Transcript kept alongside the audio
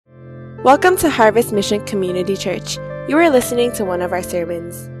Welcome to Harvest Mission Community Church. You are listening to one of our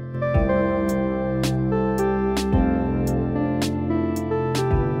sermons.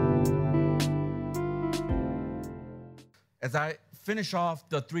 As I finish off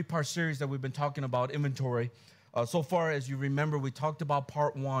the three-part series that we've been talking about, inventory, so far, as you remember, we talked about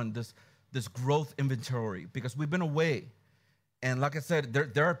part one, this growth inventory, because we've been away. And like I said,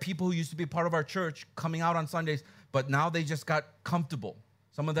 there are people who used to be part of our church coming out on Sundays, but now they just got comfortable.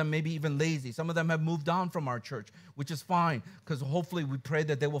 Some of them maybe even lazy. Some of them have moved on from our church, which is fine, because hopefully we pray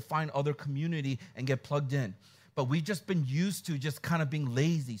that they will find other community and get plugged in. But we've just been used to just kind of being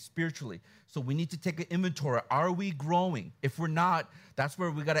lazy spiritually. So we need to take an inventory. Are we growing? If we're not, that's where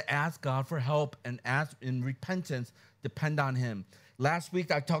we got to ask God for help and ask in repentance, depend on him. Last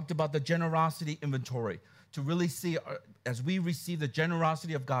week, I talked about the generosity inventory to really see, as we receive the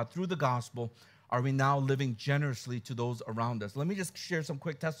generosity of God through the gospel, are we now living generously to those around us? Let me just share some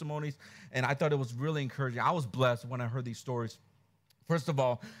quick testimonies, and I thought it was really encouraging. I was blessed when I heard these stories. First of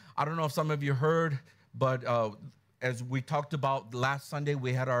all, I don't know if some of you heard, but as we talked about last Sunday,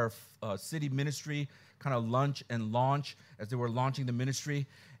 we had our city ministry kind of lunch and launch as they were launching the ministry.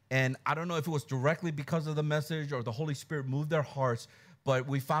 And I don't know if it was directly because of the message or the Holy Spirit moved their hearts, but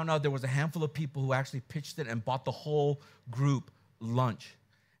we found out there was a handful of people who actually pitched it and bought the whole group lunch.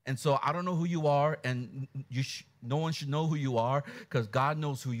 And so I don't know who you are, and no one should know who you are, because God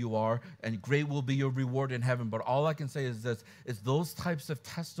knows who you are, and great will be your reward in heaven. But all I can say is this, is those types of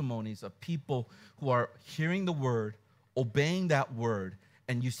testimonies of people who are hearing the word, obeying that word,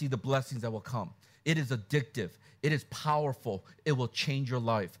 and you see the blessings that will come. It is addictive. It is powerful. It will change your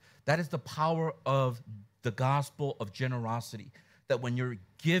life. That is the power of the gospel of generosity, that when you're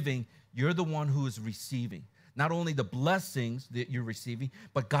giving, you're the one who is receiving. Not only the blessings that you're receiving,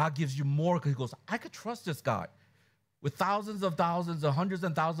 but God gives you more, because he goes, I could trust this guy. With thousands of hundreds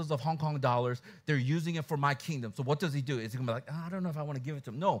and thousands of Hong Kong dollars, they're using it for my kingdom. So what does he do? Is he going to be like, I don't know if I want to give it to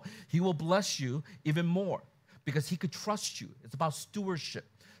him? No, he will bless you even more because he could trust you. It's about stewardship.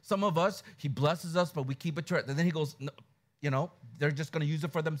 Some of us, he blesses us, but we keep it to it. And then he goes, no, they're just going to use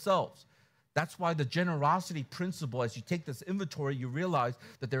it for themselves. That's why the generosity principle, as you take this inventory, you realize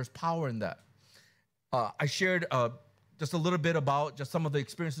that there's power in that. I shared just a little bit about just some of the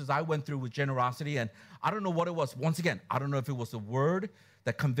experiences I went through with generosity, and I don't know what it was. Once again, I don't know if it was the word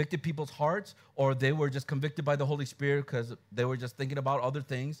that convicted people's hearts, or they were just convicted by the Holy Spirit because they were just thinking about other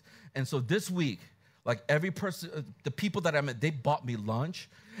things. And so this week, like every person, the people that I met, they bought me lunch,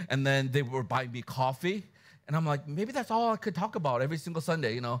 and then they were buying me coffee. And I'm like, maybe that's all I could talk about every single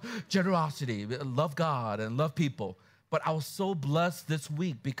Sunday, generosity, love God and love people. But I was so blessed this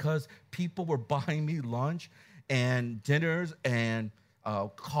week because people were buying me lunch and dinners and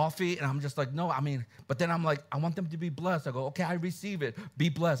coffee. And I'm just like, but then I'm like, I want them to be blessed. I go, okay, I receive it. Be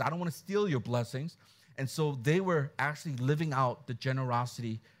blessed. I don't want to steal your blessings. And so they were actually living out the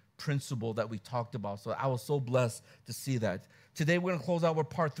generosity principle that we talked about. So I was so blessed to see that. Today, we're going to close out with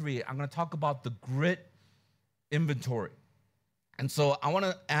part 3. I'm going to talk about the grit inventory. And so I want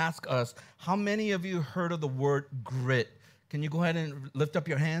to ask us, how many of you heard of the word grit? Can you go ahead and lift up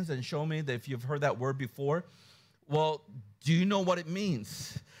your hands and show me that if you've heard that word before? Well, do you know what it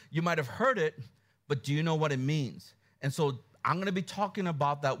means? You might have heard it, but do you know what it means? And so I'm going to be talking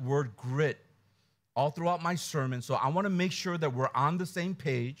about that word grit all throughout my sermon. So I want to make sure that we're on the same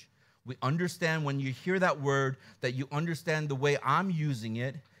page. We understand when you hear that word, that you understand the way I'm using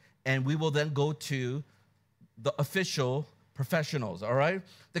it, and we will then go to the official professionals, all right?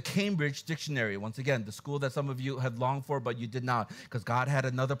 The Cambridge Dictionary, once again, the school that some of you had longed for, but you did not, because God had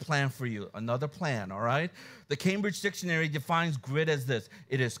another plan for you, another plan, all right? The Cambridge Dictionary defines grit as this: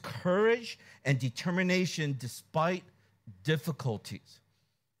 it is courage and determination despite difficulties.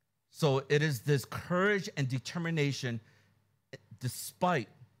 So it is this courage and determination despite,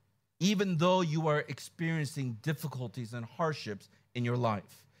 even though you are experiencing difficulties and hardships in your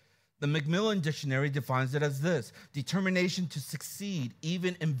life. The Macmillan Dictionary defines it as this: determination to succeed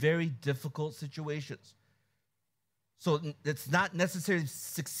even in very difficult situations. So it's not necessarily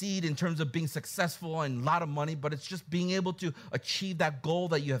succeed in terms of being successful and a lot of money, but it's just being able to achieve that goal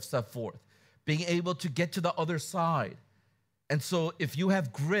that you have set forth, being able to get to the other side. And so if you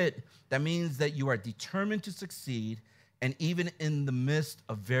have grit, that means that you are determined to succeed, and even in the midst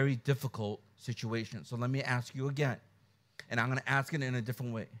of very difficult situations. So let me ask you again, and I'm going to ask it in a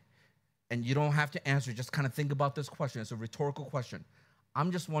different way. And you don't have to answer, just kind of think about this question. It's a rhetorical question.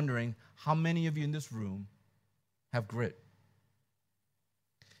 I'm just wondering, how many of you in this room have grit?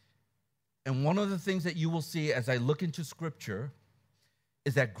 And one of the things that you will see as I look into Scripture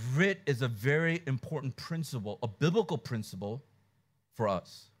is that grit is a very important principle, a biblical principle for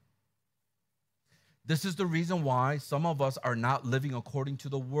us. This is the reason why some of us are not living according to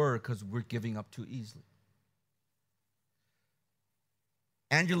the word, because we're giving up too easily.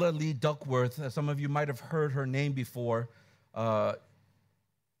 Angela Lee Duckworth, some of you might have heard her name before. The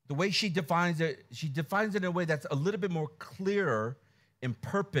way she defines it in a way that's a little bit more clearer in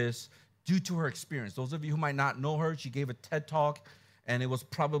purpose due to her experience. Those of you who might not know her, she gave a TED Talk, and it was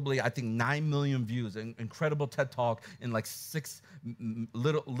probably, I think, 9 million views. An incredible TED Talk in like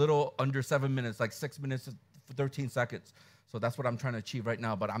little under 7 minutes, like 6 minutes, 13 seconds. So that's what I'm trying to achieve right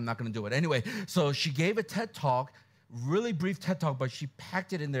now, but I'm not going to do it. Anyway, so she gave a TED Talk, really brief TED Talk, but she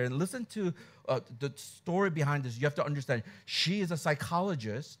packed it in there. And listen to the story behind this. You have to understand, she is a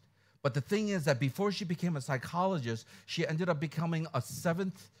psychologist, but the thing is that before she became a psychologist, she ended up becoming a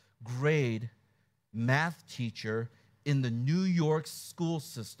 7th grade math teacher in the New York school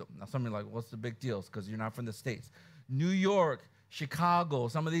system. Now, some are like, what's the big deal? Because you're not from the States. New York, Chicago,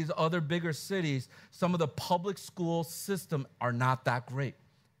 some of these other bigger cities, some of the public school system are not that great.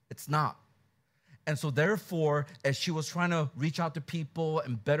 It's not. And so therefore, as she was trying to reach out to people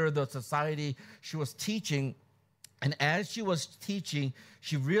and better the society, she was teaching. And as she was teaching,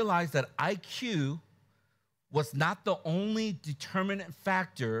 she realized that IQ was not the only determinant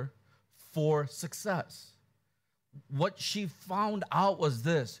factor for success. What she found out was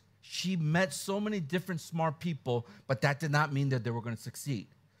this: she met so many different smart people, but that did not mean that they were going to succeed.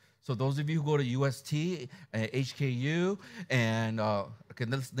 So those of you who go to UST, HKU, and okay,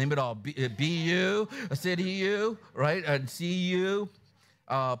 let's name it all: BU, CityU, right, and CU,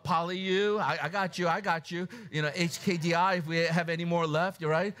 PolyU. I got you. You know, HKDI. If we have any more left,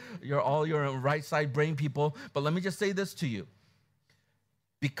 you're right. You're all your right side brain people. But let me just say this to you: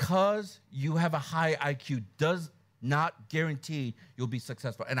 because you have a high IQ does not guarantee you'll be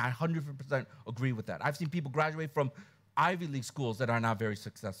successful. And I 100% agree with that. I've seen people graduate from Ivy League schools that are not very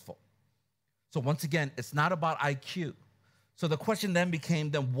successful. So once again, it's not about IQ. So the question then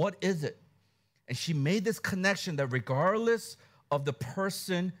became, then what is it? And she made this connection that regardless of the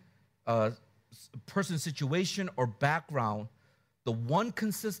person's situation or background, the one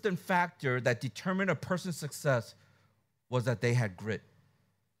consistent factor that determined a person's success was that they had grit.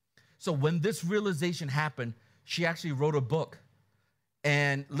 So when this realization happened, she actually wrote a book.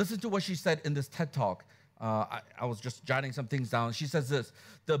 And listen to what she said in this TED Talk. I was just jotting some things down. She says this: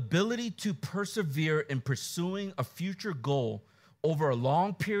 the ability to persevere in pursuing a future goal over a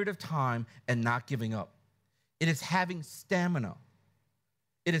long period of time and not giving up. It is having stamina.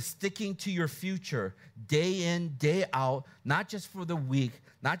 It is sticking to your future day in, day out, not just for the week,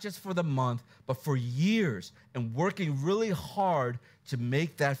 not just for the month, but for years, and working really hard to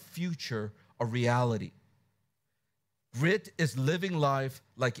make that future a reality. Grit is living life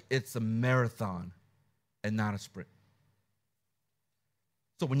like it's a marathon and not a sprint.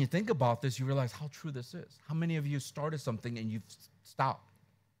 So when you think about this, you realize how true this is. How many of you started something and you've stopped?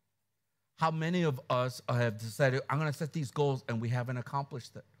 How many of us have decided, I'm going to set these goals, and we haven't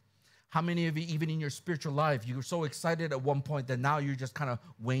accomplished it? How many of you, even in your spiritual life, you were so excited at one point that now you're just kind of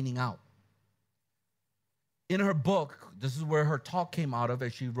waning out? In her book, this is where her talk came out of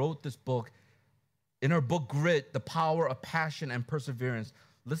as she wrote this book. In her book, Grit, The Power of Passion and Perseverance,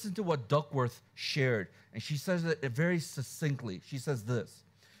 listen to what Duckworth shared. And she says it very succinctly. She says this: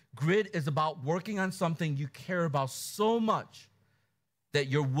 grit is about working on something you care about so much that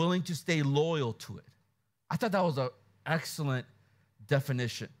you're willing to stay loyal to it. I thought that was an excellent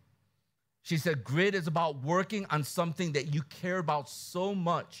definition. She said, grit is about working on something that you care about so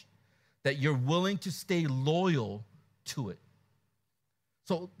much that you're willing to stay loyal to it.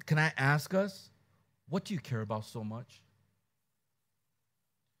 So can I ask us, what do you care about so much?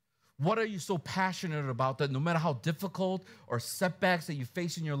 What are you so passionate about that no matter how difficult or setbacks that you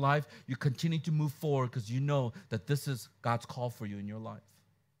face in your life, you continue to move forward because you know that this is God's call for you in your life?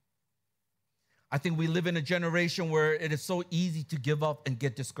 I think we live in a generation where it is so easy to give up and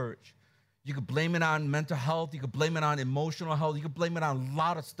get discouraged. You could blame it on mental health. You could blame it on emotional health. You could blame it on a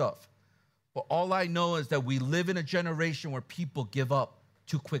lot of stuff. But all I know is that we live in a generation where people give up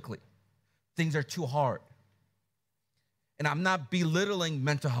too quickly. Things are too hard. And I'm not belittling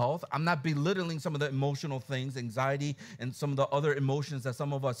mental health. I'm not belittling some of the emotional things, anxiety, and some of the other emotions that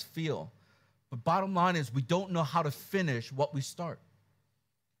some of us feel. But bottom line is we don't know how to finish what we start.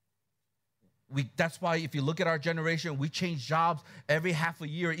 That's why if you look at our generation, we change jobs every half a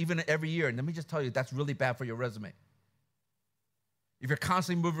year, even every year. And let me just tell you, that's really bad for your resume. If you're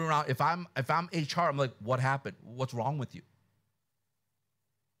constantly moving around, if I'm HR, I'm like, what happened? What's wrong with you?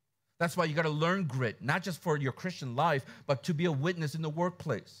 That's why you got to learn grit, not just for your Christian life, but to be a witness in the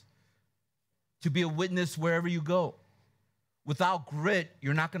workplace, to be a witness wherever you go. Without grit,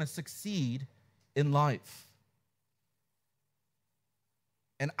 you're not going to succeed in life.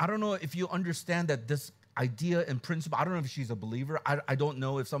 And I don't know if you understand that this idea and principle, I don't know if she's a believer. I don't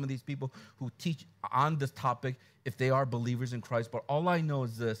know if some of these people who teach on this topic, if they are believers in Christ, but all I know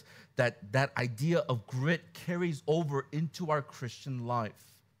is this, that idea of grit carries over into our Christian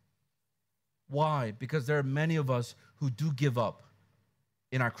life. Why? Because there are many of us who do give up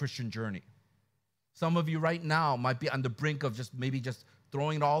in our Christian journey. Some of you right now might be on the brink of maybe just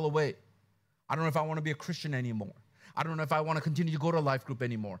throwing it all away. I don't know if I want to be a Christian anymore. I don't know if I want to continue to go to life group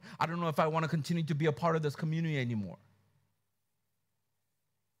anymore. I don't know if I want to continue to be a part of this community anymore.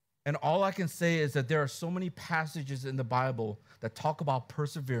 And all I can say is that there are so many passages in the Bible that talk about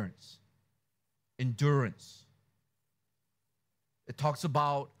perseverance, endurance. It talks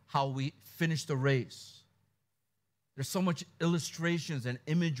about how we finish the race. There's so much illustrations and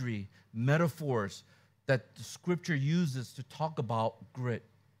imagery, metaphors that the scripture uses to talk about grit.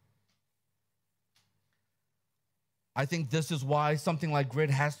 I think this is why something like grit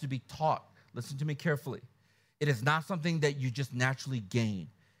has to be taught. Listen to me carefully. It is not something that you just naturally gain.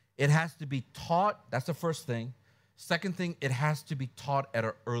 It has to be taught. That's the first thing. Second thing, it has to be taught at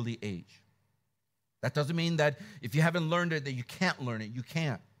an early age. That doesn't mean that if you haven't learned it, that you can't learn it. You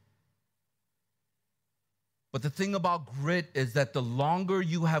can't. But the thing about grit is that the longer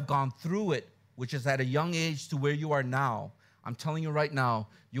you have gone through it, which is at a young age to where you are now, I'm telling you right now,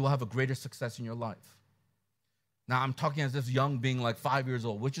 you will have a greater success in your life. Now, I'm talking as if young being like 5 years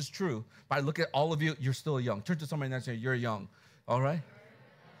old, which is true. But I look at all of you, you're still young. Turn to somebody next to you, you're young. All right?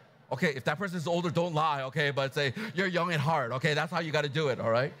 Okay, if that person is older, don't lie, okay? But say, you're young at heart, okay? That's how you got to do it, all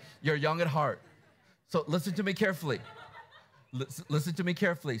right? You're young at heart. So listen to me carefully. Listen to me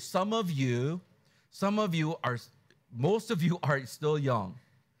carefully. Most of you are still young.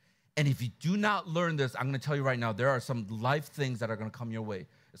 And if you do not learn this, I'm going to tell you right now, there are some life things that are going to come your way.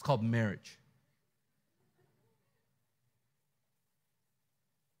 It's called marriage.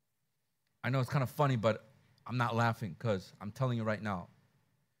 I know it's kind of funny, but I'm not laughing because I'm telling you right now,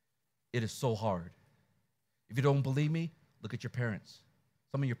 it is so hard. If you don't believe me, look at your parents.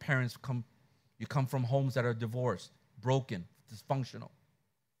 Some of your parents you come from homes that are divorced, broken, dysfunctional.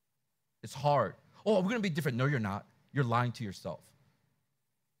 It's hard. Oh, we're going to be different. No, you're not. You're lying to yourself.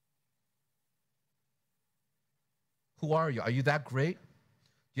 Who are you? Are you that great?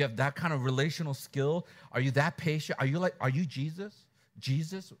 Do you have that kind of relational skill? Are you that patient? Are you Jesus?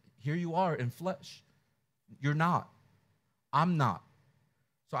 Jesus, here you are in flesh. You're not. I'm not.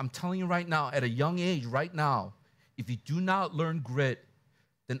 So I'm telling you right now, at a young age, right now, if you do not learn grit,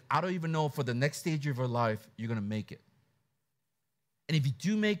 then I don't even know for the next stage of your life, you're going to make it. And if you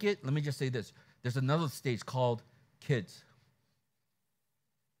do make it, let me just say this. There's another stage called kids.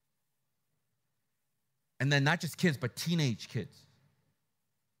 And then not just kids, but teenage kids.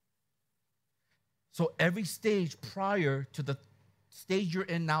 So every stage prior to the stage you're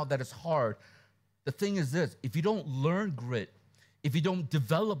in now that is hard, the thing is this, if you don't learn grit, if you don't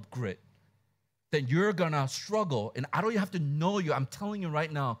develop grit, then you're gonna struggle. And I don't even have to know you. I'm telling you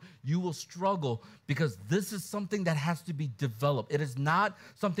right now, you will struggle because this is something that has to be developed. It is not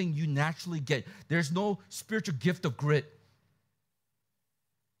something you naturally get. There's no spiritual gift of grit.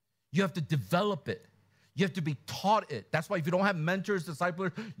 You have to develop it. You have to be taught it. That's why if you don't have mentors,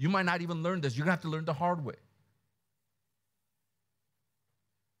 disciples, you might not even learn this. You're gonna have to learn the hard way.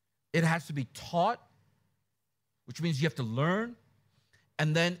 It has to be taught, which means you have to learn,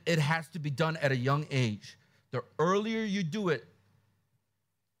 and then it has to be done at a young age. The earlier you do it,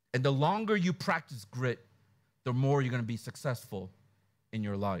 and the longer you practice grit, the more you're going to be successful in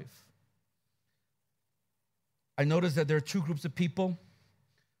your life. I noticed that there are two groups of people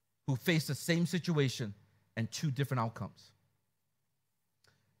who face the same situation and two different outcomes.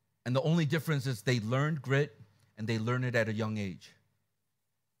 And the only difference is they learned grit and they learn it at a young age.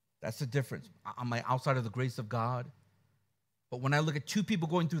 That's the difference. Am I outside of the grace of God? But when I look at two people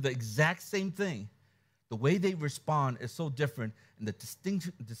going through the exact same thing, the way they respond is so different. And the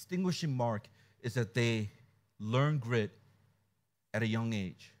distinguishing mark is that they learn grit at a young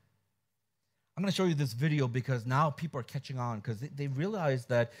age. I'm going to show you this video because now people are catching on because they realize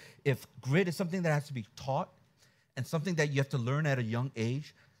that if grit is something that has to be taught and something that you have to learn at a young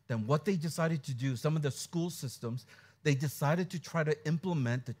age, then what they decided to do, some of the school systems, they decided to try to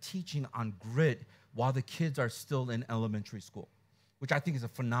implement the teaching on grit while the kids are still in elementary school, which I think is a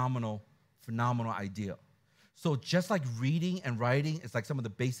phenomenal idea. So just like reading and writing is like some of the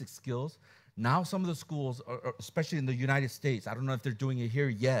basic skills, now some of the schools, especially in the United States, I don't know if they're doing it here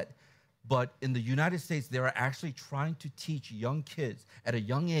yet, but in the United States, they are actually trying to teach young kids at a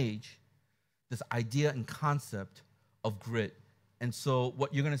young age this idea and concept of grit And so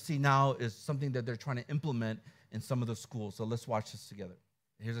what you're going to see now is something that they're trying to implement in some of the schools. So let's watch this together.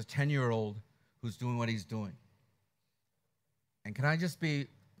 Here's a 10-year-old who's doing what he's doing. And can I just be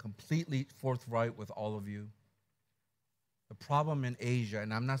completely forthright with all of you? The problem in Asia,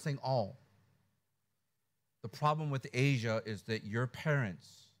 and I'm not saying all, the problem with Asia is that your parents,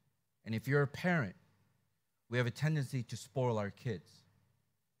 and if you're a parent, we have a tendency to spoil our kids.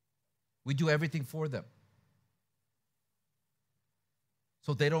 We do everything for them.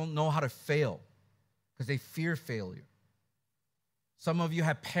 So they don't know how to fail because they fear failure. Some of you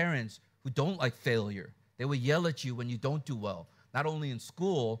have parents who don't like failure. They will yell at you when you don't do well, not only in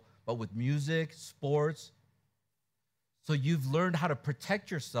school, but with music, sports. So you've learned how to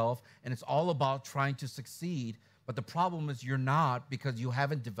protect yourself, and it's all about trying to succeed. But the problem is you're not, because you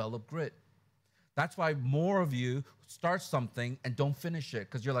haven't developed grit. That's why more of you start something and don't finish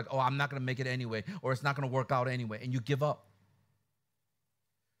it, because you're like, oh, I'm not going to make it anyway, or it's not going to work out anyway, and you give up.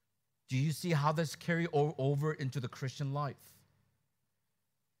 Do you see how this carries over into the Christian life?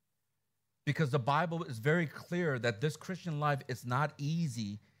 Because the Bible is very clear that this Christian life is not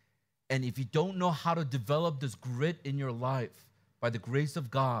easy. And if you don't know how to develop this grit in your life by the grace of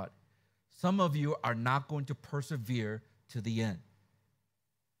God, some of you are not going to persevere to the end.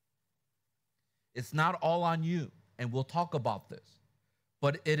 It's not all on you, and we'll talk about this,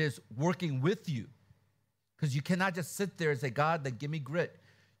 but it is working with you, because you cannot just sit there and say, God, then give me grit.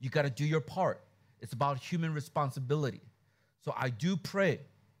 You got to do your part. It's about human responsibility. So I do pray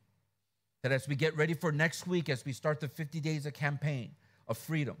that as we get ready for next week, as we start the 50 days of campaign of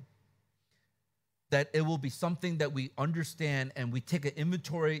freedom, that it will be something that we understand and we take an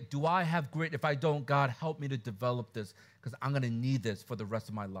inventory. Do I have grit? If I don't, God, help me to develop this, because I'm going to need this for the rest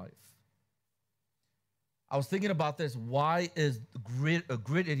of my life. I was thinking about this. Why is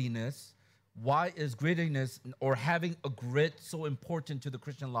grittiness? Why is grittiness or having a grit so important to the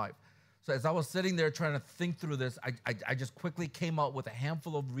Christian life? So as I was sitting there trying to think through this, I just quickly came up with a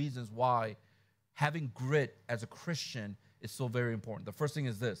handful of reasons why having grit as a Christian is so very important. The first thing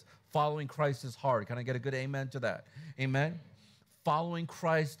is this: following Christ is hard. Can I get a good amen to that? Amen? Following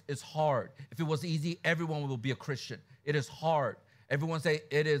Christ is hard. If it was easy, everyone would be a Christian. It is hard. Everyone say,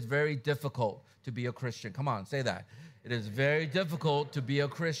 it is very difficult to be a Christian. Come on, say that. It is very difficult to be a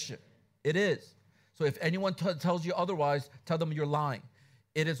Christian. It is. So if anyone tells you otherwise, tell them you're lying.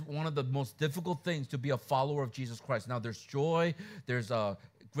 It is one of the most difficult things to be a follower of Jesus Christ. Now, there's joy, there's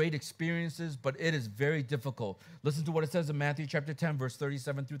great experiences, but it is very difficult. Listen to what it says in Matthew chapter 10, verse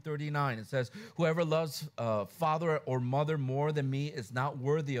 37 through 39. It says, whoever loves father or mother more than me is not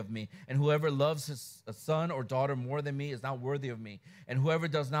worthy of me. And whoever loves his son or daughter more than me is not worthy of me. And whoever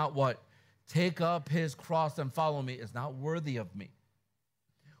does not what? Take up his cross and follow me is not worthy of me.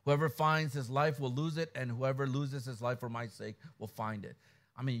 Whoever finds his life will lose it, and whoever loses his life for my sake will find it.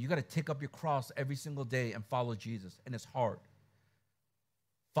 I mean, you got to take up your cross every single day and follow Jesus, and it's hard.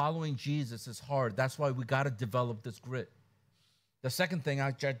 Following Jesus is hard. That's why we got to develop this grit. The second thing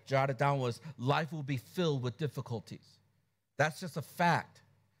I jotted down was life will be filled with difficulties. That's just a fact.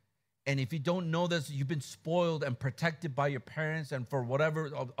 And if you don't know this, you've been spoiled and protected by your parents and for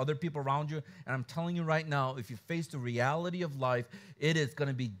whatever other people around you. And I'm telling you right now, if you face the reality of life, it is going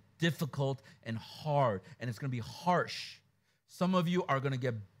to be difficult and hard, and it's going to be harsh. Some of you are going to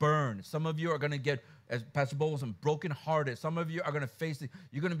get burned. Some of you are going to get, as Pastor Bo was saying, brokenhearted. Some of you are going to face it.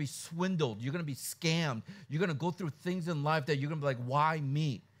 You're going to be swindled. You're going to be scammed. You're going to go through things in life that you're going to be like, why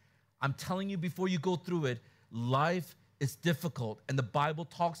me? I'm telling you, before you go through it, life is difficult, and the Bible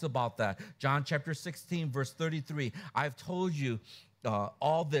talks about that. John chapter 16, verse 33, I've told you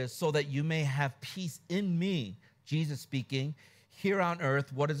all this so that you may have peace in me, Jesus speaking. Here on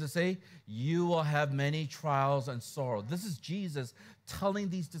earth, what does it say? You will have many trials and sorrow. This is Jesus telling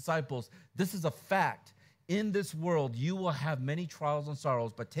these disciples, this is a fact. In this world, you will have many trials and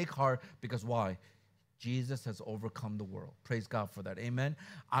sorrows, but take heart, because why? Jesus has overcome the world. Praise God for that. Amen.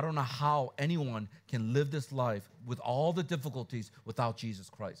 I don't know how anyone can live this life with all the difficulties without Jesus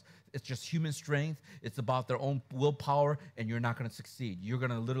Christ. It's just human strength. It's about their own willpower, and you're not going to succeed. You're going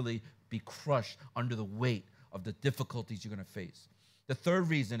to literally be crushed under the weight of the difficulties you're going to face. The third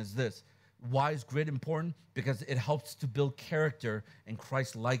reason is this. Why is grit important? Because it helps to build character and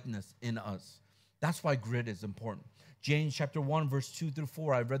Christ likeness in us. That's why grit is important. James chapter 1, verse 2 through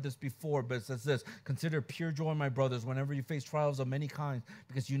 4. I've read this before, but it says this: consider pure joy, my brothers, whenever you face trials of many kinds,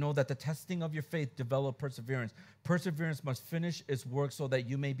 because you know that the testing of your faith develops perseverance. Perseverance must finish its work so that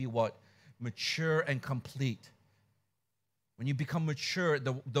you may be what? Mature and complete. When you become mature,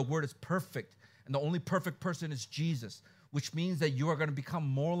 the word is perfect, and the only perfect person is Jesus, which means that you are going to become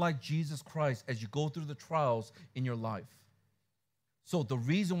more like Jesus Christ as you go through the trials in your life. So the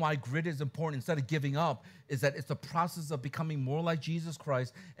reason why grit is important instead of giving up is that it's a process of becoming more like Jesus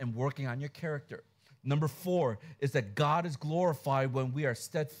Christ and working on your character. Number 4 is that God is glorified when we are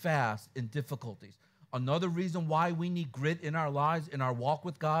steadfast in difficulties. Another reason why we need grit in our lives, in our walk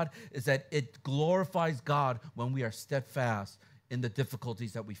with God, is that it glorifies God when we are steadfast in the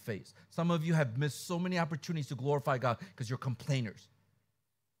difficulties that we face. Some of you have missed so many opportunities to glorify God because you're complainers.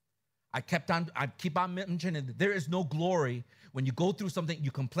 I keep on mentioning that there is no glory when you go through something,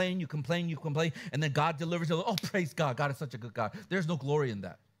 you complain, and then God delivers you. Oh, praise God. God is such a good God. There's no glory in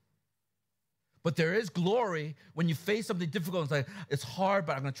that. But there is glory when you face something difficult. It's like, it's hard,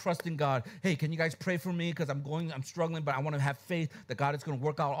 but I'm going to trust in God. Hey, can you guys pray for me? Because I'm struggling, but I want to have faith that God is going to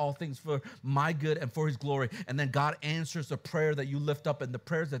work out all things for my good and for his glory. And then God answers the prayer that you lift up and the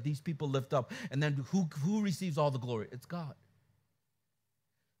prayers that these people lift up. And then who receives all the glory? It's God.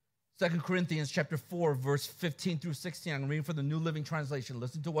 2 Corinthians chapter 4, verse 15 through 16. I'm reading from the New Living Translation.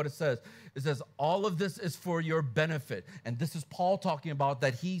 Listen to what it says. It says, all of this is for your benefit. And this is Paul talking about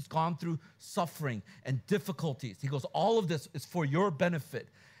that he's gone through suffering and difficulties. He goes, all of this is for your benefit.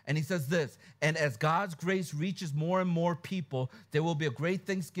 And he says this, and as God's grace reaches more and more people, there will be a great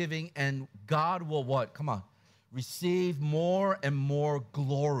thanksgiving, and God will what? Come on. Receive more and more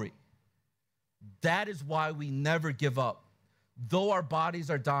glory. That is why we never give up. Though our bodies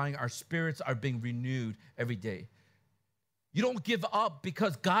are dying, our spirits are being renewed every day. You don't give up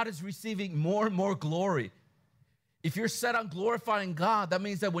because God is receiving more and more glory. If you're set on glorifying God, that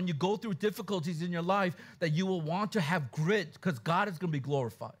means that when you go through difficulties in your life, that you will want to have grit because God is going to be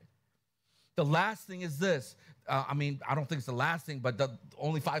glorified. The last thing is this. I don't think it's the last thing, but the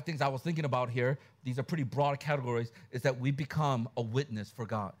only 5 things I was thinking about here, these are pretty broad categories, is that we become a witness for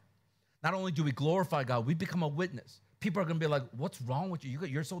God. Not only do we glorify God, we become a witness. People are going to be like, what's wrong with you?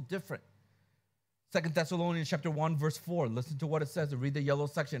 You're so different. 2 Thessalonians chapter 1, verse 4. Listen to what it says. Read the yellow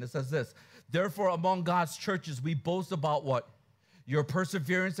section. It says this. Therefore, among God's churches, we boast about what? Your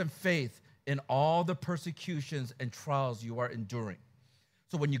perseverance and faith in all the persecutions and trials you are enduring.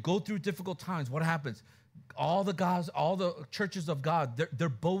 So when you go through difficult times, what happens? All the churches of God, they're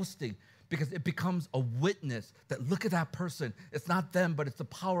boasting because it becomes a witness that look at that person. It's not them, but it's the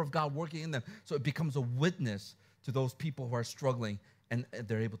power of God working in them. So it becomes a witness to those people who are struggling and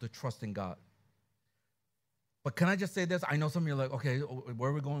they're able to trust in God. But can I just say this? I know some of you are like, okay,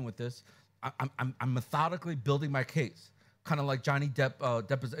 where are we going with this? I'm methodically building my case, kind of like Johnny Depp.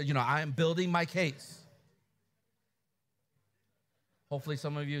 I am building my case. Hopefully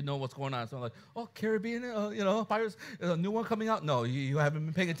some of you know what's going on. So I'm like, oh, Caribbean, Pirates, a new one coming out? No, you haven't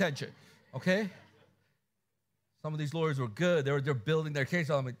been paying attention, okay? Some of these lawyers were good. They're building their case.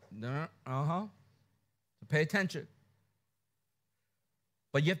 So I'm like, no, So pay attention.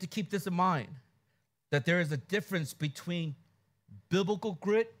 But you have to keep this in mind, that there is a difference between biblical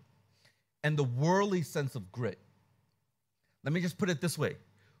grit and the worldly sense of grit. Let me just put it this way.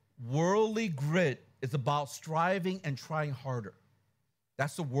 Worldly grit is about striving and trying harder.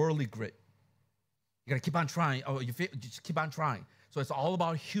 That's the worldly grit. You got to keep on trying. Just keep on trying. So it's all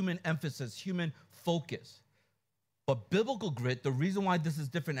about human emphasis, human focus. But biblical grit, the reason why this is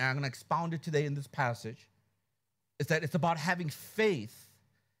different, and I'm going to expound it today in this passage, is that it's about having faith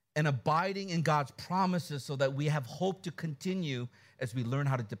and abiding in God's promises so that we have hope to continue as we learn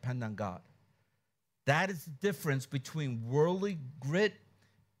how to depend on God. That is the difference between worldly grit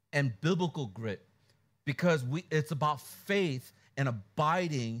and biblical grit, because it's about faith and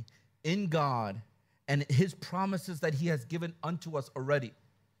abiding in God and his promises that he has given unto us already,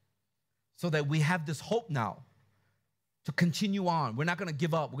 so that we have this hope now to continue on. We're not going to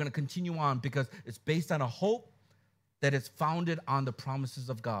give up. We're going to continue on because it's based on a hope that is founded on the promises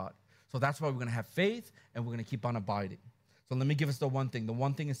of God. So that's why we're going to have faith and we're going to keep on abiding. So let me give us the one thing. The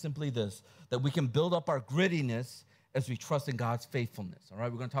one thing is simply this, that we can build up our grittiness as we trust in God's faithfulness. All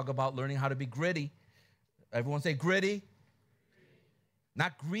right, we're going to talk about learning how to be gritty. Everyone say gritty.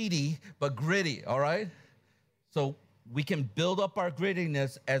 Not greedy, but gritty, all right? So we can build up our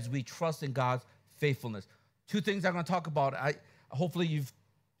grittiness as we trust in God's faithfulness. 2 things I'm going to talk about. Hopefully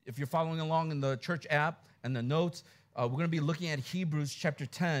if you're following along in the church app and the notes, we're going to be looking at Hebrews chapter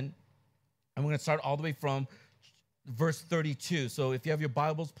 10, and we're going to start all the way from verse 32. So if you have your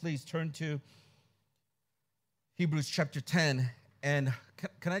Bibles, please turn to Hebrews chapter 10. And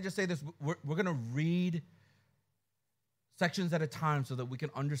can I just say this? We're going to read sections at a time so that we can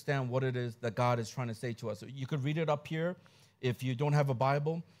understand what it is that God is trying to say to us. So you could read it up here. If you don't have a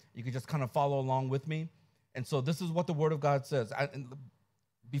Bible, you can just kind of follow along with me. And so this is what the Word of God says.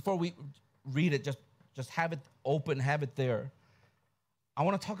 Before we read it, just have it open, have it there. I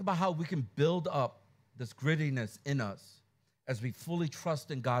want to talk about how we can build up this grittiness in us as we fully trust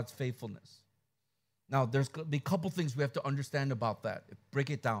in God's faithfulness. Now, there's going to be a couple things we have to understand about that. Break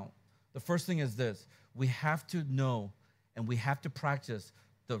it down. The first thing is this. We have to know and we have to practice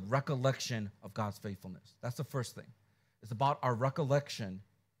the recollection of God's faithfulness. That's the first thing. It's about our recollection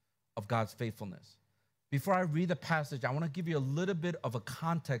of God's faithfulness. Before I read the passage, I want to give you a little bit of a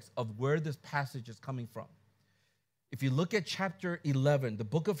context of where this passage is coming from. If you look at chapter 11, the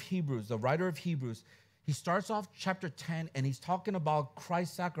book of Hebrews, the writer of Hebrews, he starts off chapter 10 and he's talking about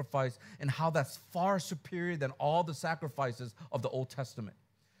Christ's sacrifice and how that's far superior than all the sacrifices of the Old Testament.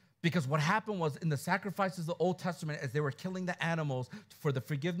 Because what happened was in the sacrifices of the Old Testament, as they were killing the animals for the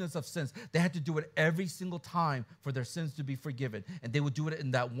forgiveness of sins, they had to do it every single time for their sins to be forgiven. And they would do it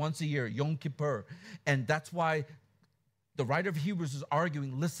in that once a year, Yom Kippur. And that's why the writer of Hebrews is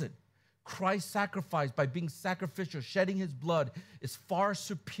arguing, listen, Christ's sacrifice by being sacrificial, shedding his blood, is far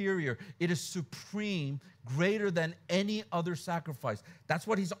superior. It is supreme, greater than any other sacrifice. That's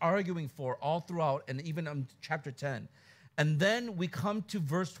what he's arguing for all throughout, and even in chapter 10. And then we come to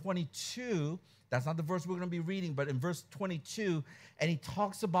verse 22. That's not the verse we're going to be reading, but in verse 22, and he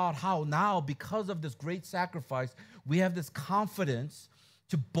talks about how now, because of this great sacrifice, we have this confidence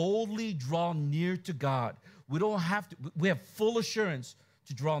to boldly draw near to God. We have full assurance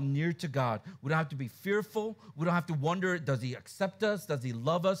to draw near to God. We don't have to be fearful. We don't have to wonder, does he accept us? Does he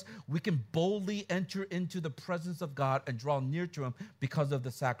love us? We can boldly enter into the presence of God and draw near to him because of the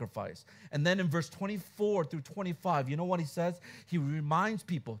sacrifice. And then in verse 24 through 25, you know what he says? He reminds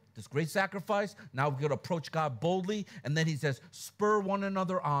people, this great sacrifice, now we're going to approach God boldly. And then he says, spur one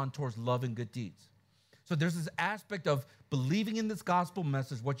another on towards love and good deeds. So there's this aspect of believing in this gospel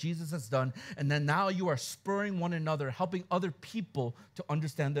message, what Jesus has done, and then now you are spurring one another, helping other people to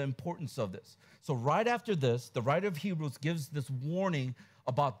understand the importance of this. So right after this, the writer of Hebrews gives this warning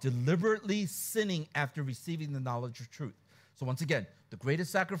about deliberately sinning after receiving the knowledge of truth. So once again, the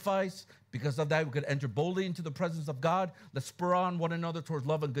greatest sacrifice, because of that, we could enter boldly into the presence of God. Let's spur on one another towards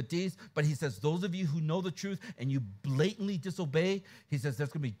love and good deeds. But he says, those of you who know the truth and you blatantly disobey, he says there's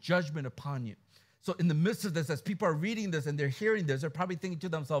going to be judgment upon you. So in the midst of this, as people are reading this and they're hearing this, they're probably thinking to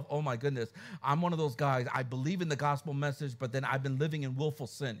themselves, oh my goodness, I'm one of those guys. I believe in the gospel message, but then I've been living in willful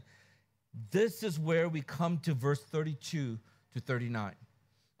sin. This is where we come to verse 32 to 39.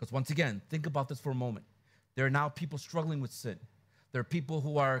 Because once again, think about this for a moment. There are now people struggling with sin. There are people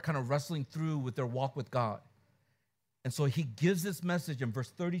who are kind of wrestling through with their walk with God. And so he gives this message in verse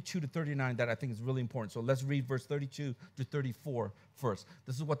 32 to 39 that I think is really important. So let's read verse 32 to 34 first.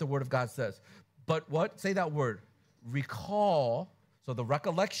 This is what the word of God says. But what? Say that word. Recall. So the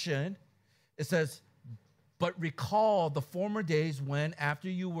recollection, it says, but recall the former days when, after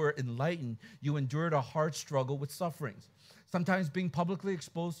you were enlightened, you endured a hard struggle with sufferings, sometimes being publicly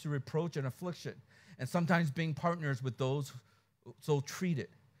exposed to reproach and affliction, and sometimes being partners with those so treated.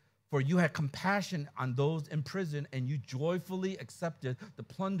 For you had compassion on those in prison, and you joyfully accepted the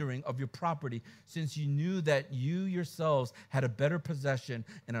plundering of your property, since you knew that you yourselves had a better possession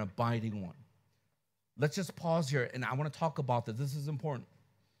and an abiding one. Let's just pause here, and I want to talk about this. This is important.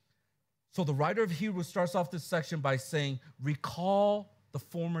 So the writer of Hebrews starts off this section by saying, recall the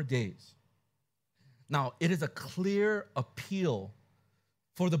former days. Now, it is a clear appeal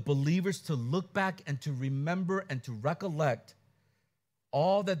for the believers to look back and to remember and to recollect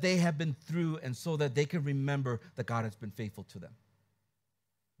all that they have been through, and so that they can remember that God has been faithful to them.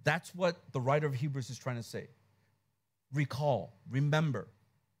 That's what the writer of Hebrews is trying to say. Recall, remember,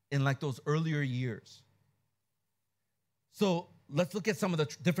 in like those earlier years. So let's look at some of the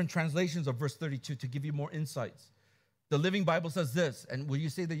different translations of verse 32 to give you more insights. The Living Bible says this, and will you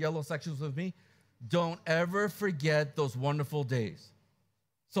say the yellow sections with me? Don't ever forget those wonderful days.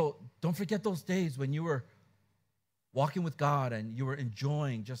 So don't forget those days when you were walking with God and you were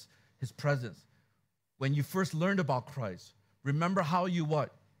enjoying just his presence. When you first learned about Christ, remember how you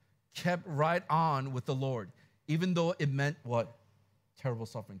what? Kept right on with the Lord, even though it meant what? Terrible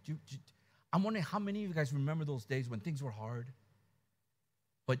suffering. I'm wondering how many of you guys remember those days when things were hard,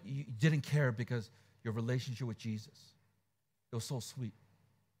 but you didn't care because your relationship with Jesus, it was so sweet.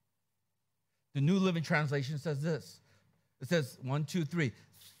 The New Living Translation says this. It says, 1, 2, 3.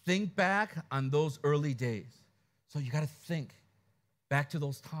 Think back on those early days. So you got to think back to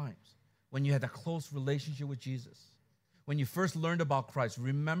those times when you had a close relationship with Jesus. When you first learned about Christ,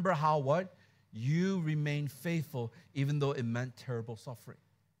 remember how what? You remained faithful even though it meant terrible suffering.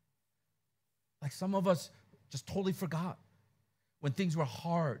 Like some of us just totally forgot when things were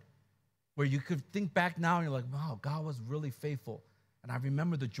hard, where you could think back now and you're like, wow, God was really faithful. And I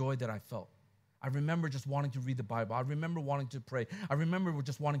remember the joy that I felt. I remember just wanting to read the Bible. I remember wanting to pray. I remember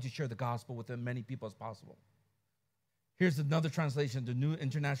just wanting to share the gospel with as many people as possible. Here's another translation, the New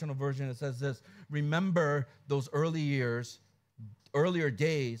International Version. It says this: remember those earlier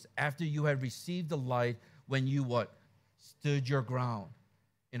days after you had received the light, when you what? Stood your ground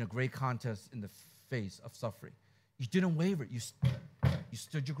in a great contest in the face of suffering. You didn't waver. You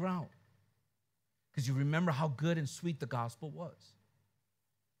stood your ground. Because you remember how good and sweet the gospel was.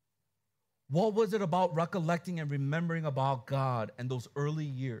 What was it about recollecting and remembering about God and those early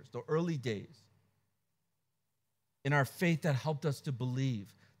years, the early days in our faith that helped us to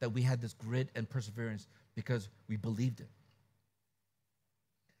believe that we had this grit and perseverance because we believed it?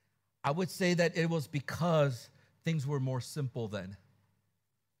 I would say that it was because things were more simple then.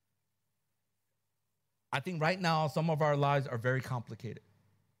 I think right now some of our lives are very complicated.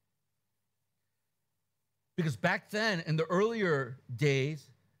 Because back then, in the earlier days,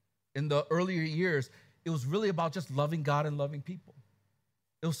 in the earlier years, it was really about just loving God and loving people.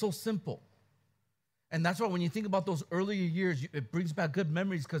 It was so simple. And that's why when you think about those earlier years, it brings back good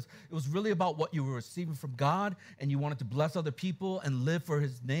memories, because it was really about what you were receiving from God, and you wanted to bless other people and live for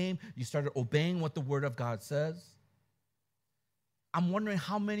his name. You started obeying what the word of God says. I'm wondering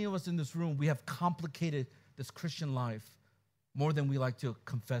how many of us in this room, we have complicated this Christian life more than we like to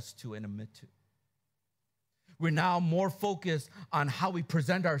confess to and admit to. We're now more focused on how we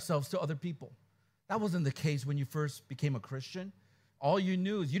present ourselves to other people. That wasn't the case when you first became a Christian. All you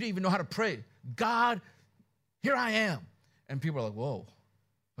knew is you didn't even know how to pray. God, here I am. And people are like, whoa.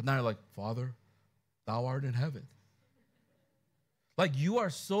 But now you're like, Father, thou art in heaven. Like, you are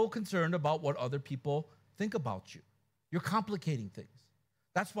so concerned about what other people think about you. You're complicating things.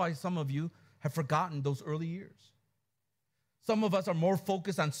 That's why some of you have forgotten those early years. Some of us are more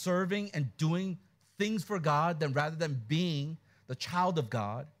focused on serving and doing things for God rather than being the child of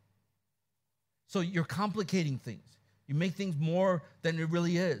God. So you're complicating things. You make things more than it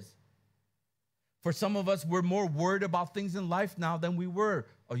really is. For some of us, we're more worried about things in life now than we were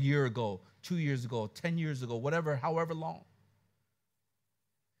a year ago, 2 years ago, 10 years ago, whatever, however long.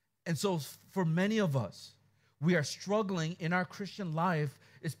 And so for many of us, we are struggling in our Christian life.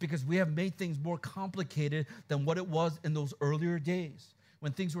 It's because we have made things more complicated than what it was in those earlier days,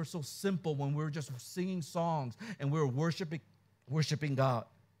 when things were so simple, when we were just singing songs and we were worshiping God.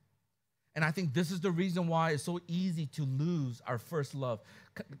 And I think this is the reason why it's so easy to lose our first love.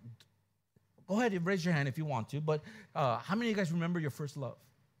 Go ahead and raise your hand if you want to, but how many of you guys remember your first love?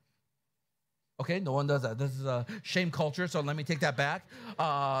 Okay, no one does that. This is a shame culture, so let me take that back.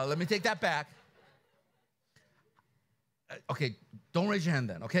 Okay, don't raise your hand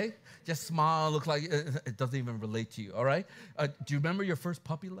then, okay? Just smile, look like it doesn't even relate to you, all right? Do you remember your first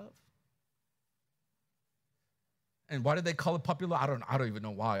puppy love? And why did they call it puppy love? I don't even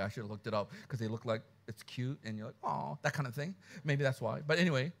know why. I should have looked it up, because they look like it's cute, and you're like, oh, that kind of thing. Maybe that's why. But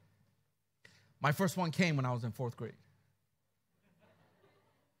anyway, my first one came when I was in 4th grade.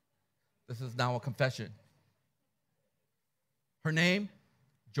 This is now a confession. Her name,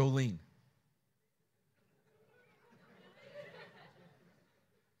 Jolene.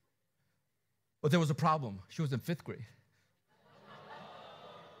 But there was a problem. She was in 5th grade.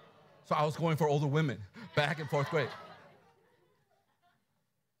 So I was going for older women back in 4th grade.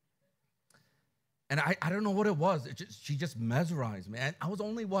 And I don't know what it was. She just mesmerized me. And I was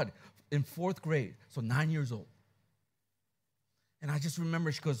only, in 4th grade, so 9 years old. And I just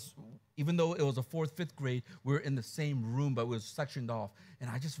remember, because even though it was a 4th, 5th grade, we were in the same room, but we were sectioned off. And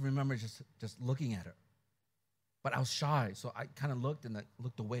I just remember just looking at her. But I was shy, so I kind of looked and I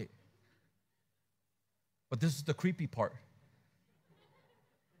looked away. But this is the creepy part.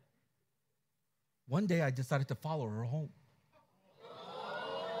 One day I decided to follow her home.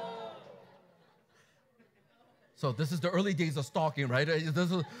 So this is the early days of stalking, right?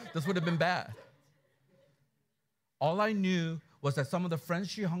 This would have been bad. All I knew was that some of the friends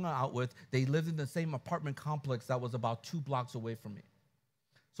she hung out with, they lived in the same apartment complex that was about 2 blocks away from me.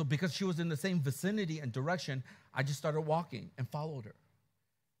 So because she was in the same vicinity and direction, I just started walking and followed her.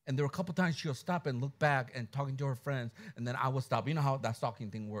 And there were a couple times she'll stop and look back and talking to her friends, and then I would stop. You know how that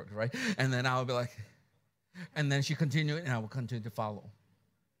stalking thing works, right? And then I would be like, and then she continued, and I would continue to follow.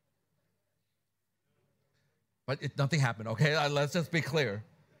 But nothing happened, okay? Let's just be clear.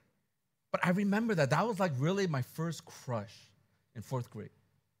 But I remember that was like really my first crush in 4th grade.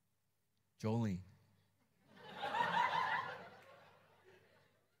 Jolene.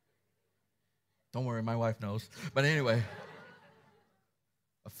 Don't worry, my wife knows. But anyway.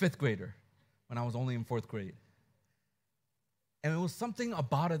 A 5th grader when I was only in 4th grade. And it was something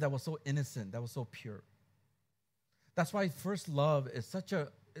about it that was so innocent, that was so pure. That's why first love is such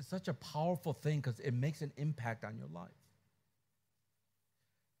a powerful thing, because it makes an impact on your life.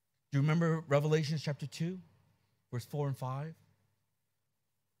 Do you remember Revelation chapter 2? Verse 4 and 5.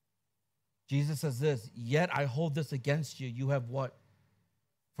 Jesus says this, yet I hold this against you. You have what?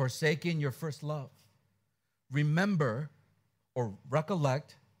 Forsaken your first love. Remember or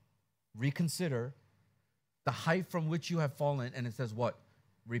recollect, reconsider the height from which you have fallen. And it says what?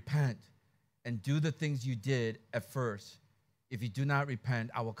 Repent and do the things you did at first. If you do not repent,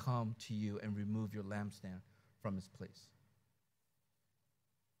 I will come to you and remove your lampstand from its place.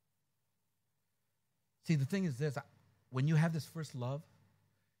 See, the thing is this, when you have this first love,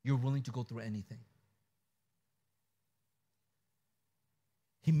 you're willing to go through anything.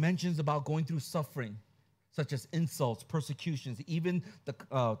 He mentions about going through suffering, such as insults, persecutions, even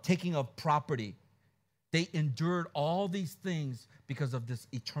the taking of property. They endured all these things because of this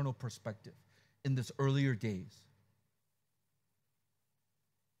eternal perspective in this earlier days.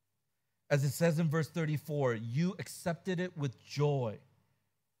 As it says in verse 34, you accepted it with joy.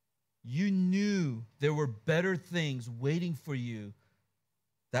 You knew there were better things waiting for you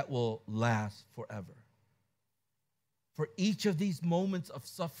that will last forever. For each of these moments of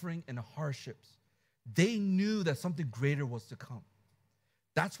suffering and hardships, they knew that something greater was to come.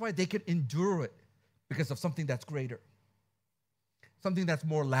 That's why they could endure it, because of something that's greater, something that's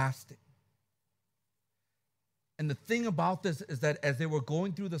more lasting. And the thing about this is that as they were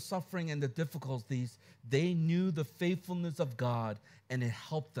going through the suffering and the difficulties, they knew the faithfulness of God, and it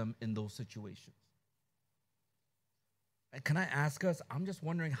helped them in those situations. And can I ask us, I'm just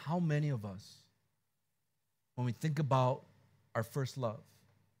wondering how many of us, when we think about our first love,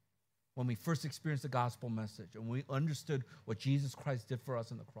 when we first experienced the gospel message, and we understood what Jesus Christ did for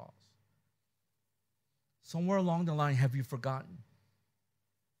us on the cross, somewhere along the line, have you forgotten?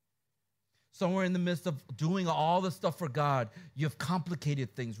 Somewhere in the midst of doing all the stuff for God, you've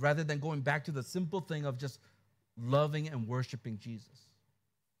complicated things rather than going back to the simple thing of just loving and worshiping Jesus.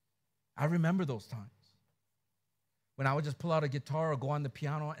 I remember those times when I would just pull out a guitar or go on the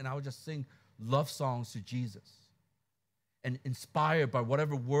piano and I would just sing love songs to Jesus. And inspired by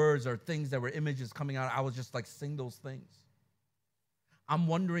whatever words or things that were images coming out, I would just like sing those things. I'm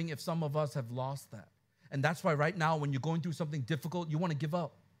wondering if some of us have lost that. And that's why right now, when you're going through something difficult, you want to give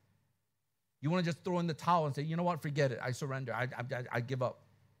up. You want to just throw in the towel and say, you know what, forget it. I surrender. I give up.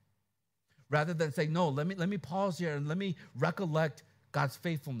 Rather than say, no, let me pause here and let me recollect God's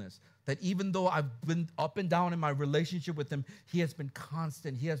faithfulness. That even though I've been up and down in my relationship with him, he has been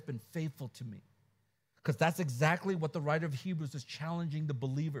constant. He has been faithful to me. Because that's exactly what the writer of Hebrews is challenging the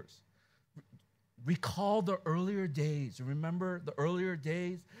believers. Recall the earlier days. Remember the earlier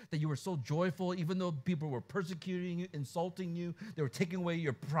days that you were so joyful, even though people were persecuting you, insulting you, they were taking away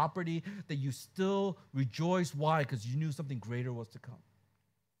your property, that you still rejoiced. Why? Because you knew something greater was to come.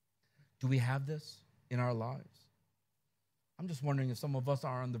 Do we have this in our lives? I'm just wondering if some of us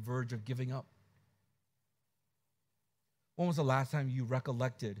are on the verge of giving up. When was the last time you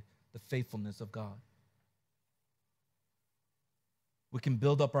recollected the faithfulness of God? We can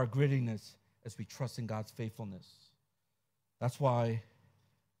build up our grittiness as we trust in God's faithfulness. That's why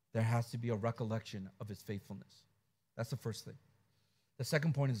there has to be a recollection of his faithfulness. That's the first thing. The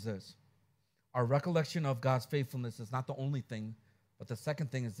second point is this. Our recollection of God's faithfulness is not the only thing, but the second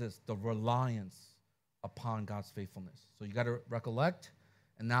thing is this, the reliance upon God's faithfulness. So you got to recollect,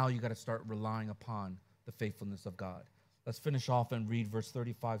 and now you got to start relying upon the faithfulness of God. Let's finish off and read verse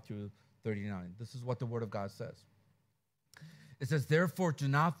 35 through 39. This is what the word of God says. It says, therefore, do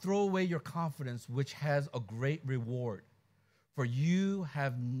not throw away your confidence, which has a great reward. For you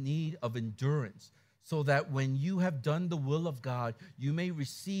have need of endurance, so that when you have done the will of God, you may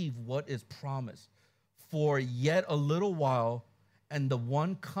receive what is promised. For yet a little while, and the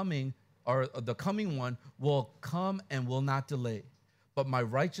one coming, or the coming one, will come and will not delay. But my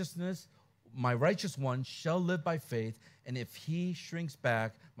righteous one shall live by faith, and if he shrinks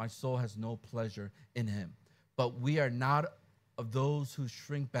back, my soul has no pleasure in him. But we are not of those who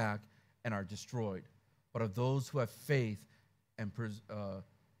shrink back and are destroyed, but of those who have faith and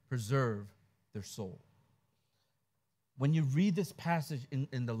preserve their soul. When you read this passage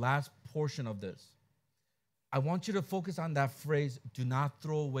in the last portion of this, I want you to focus on that phrase, do not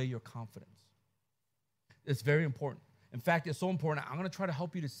throw away your confidence. It's very important. In fact, it's so important. I'm going to try to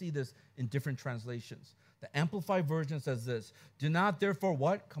help you to see this in different translations. The Amplified Version says this, do not therefore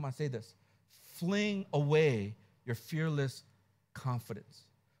what? Come on, say this. Fling away your fearless confidence,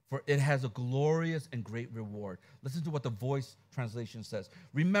 for it has a glorious and great reward. Listen to what the Voice translation says.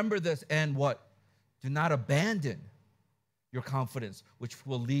 Remember this and what? Do not abandon your confidence, which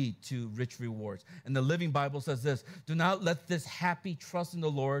will lead to rich rewards. And the Living Bible says this, do not let this happy trust in the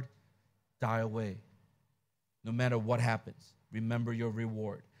Lord die away. No matter what happens, remember your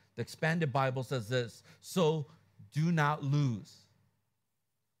reward. The Expanded Bible says this, so do not lose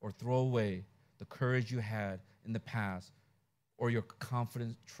or throw away the courage you had in the past, or your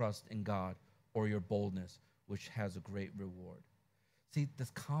confident trust in God, or your boldness, which has a great reward. See, this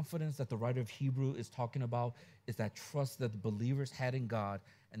confidence that the writer of Hebrew is talking about is that trust that the believers had in God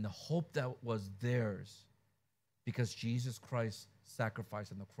and the hope that was theirs because Jesus Christ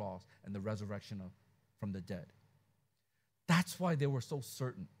sacrificed on the cross and the resurrection from the dead. That's why they were so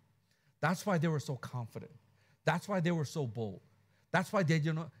certain. That's why they were so confident. That's why they were so bold. That's why they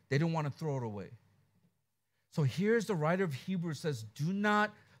didn't want to throw it away. So here's the writer of Hebrews says, do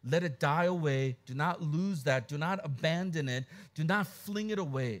not let it die away. Do not lose that. Do not abandon it. Do not fling it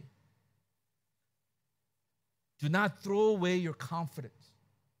away. Do not throw away your confidence.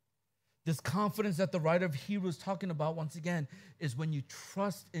 This confidence that the writer of Hebrews is talking about, once again, is when you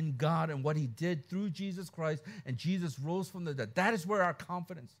trust in God and what he did through Jesus Christ, and Jesus rose from the dead. That is where our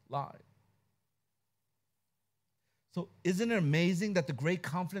confidence lies. So isn't it amazing that the great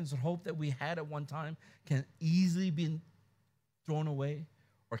confidence and hope that we had at one time can easily be thrown away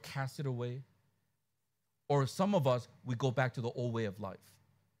or casted away? Or some of us, we go back to the old way of life.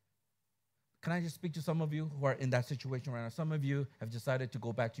 Can I just speak to some of you who are in that situation right now? Some of you have decided to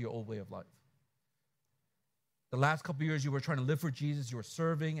go back to your old way of life. The last couple of years, you were trying to live for Jesus. You were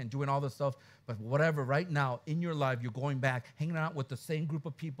serving and doing all this stuff. But whatever, right now, in your life, you're going back, hanging out with the same group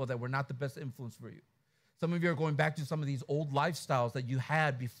of people that were not the best influence for you. Some of you are going back to some of these old lifestyles that you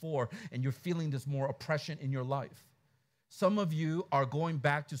had before, and you're feeling this more oppression in your life. Some of you are going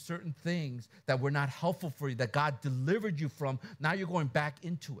back to certain things that were not helpful for you, that God delivered you from. Now you're going back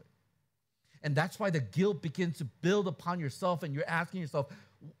into it. And that's why the guilt begins to build upon yourself, and you're asking yourself,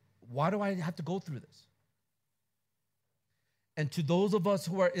 why do I have to go through this? And to those of us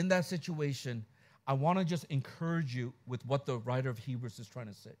who are in that situation, I want to just encourage you with what the writer of Hebrews is trying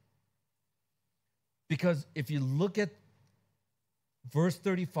to say. Because if you look at verse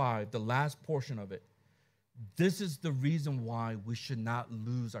 35, the last portion of it, this is the reason why we should not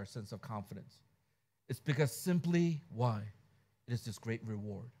lose our sense of confidence. It's because simply why? It is this great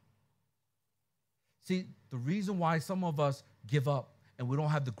reward. See, the reason why some of us give up and we don't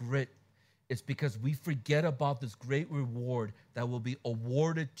have the grit is because we forget about this great reward that will be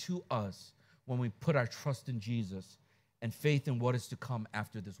awarded to us when we put our trust in Jesus and faith in what is to come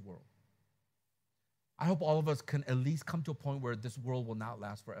after this world. I hope all of us can at least come to a point where this world will not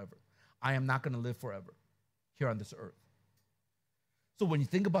last forever. I am not going to live forever here on this earth. So when you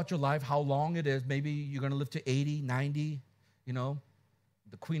think about your life, how long it is, maybe you're going to live to 80, 90, you know.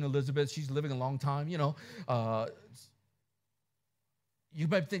 The Queen Elizabeth, she's living a long time, you know. You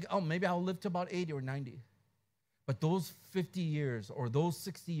might think, oh, maybe I'll live to about 80 or 90. But those 50 years or those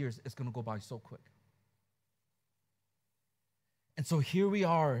 60 years, it's going to go by so quick. And so here we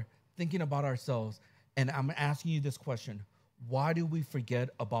are thinking about ourselves, and I'm asking you this question. Why do we forget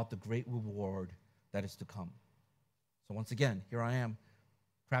about the great reward that is to come? So once again, here I am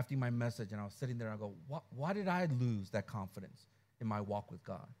crafting my message, and I was sitting there and I go, why did I lose that confidence in my walk with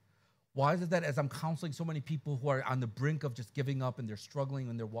God? Why is it that as I'm counseling so many people who are on the brink of just giving up and they're struggling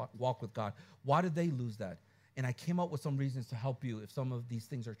in their walk with God, why did they lose that? And I came up with some reasons to help you if some of these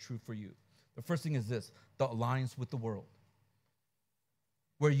things are true for you. The first thing is this: the alliance with the world.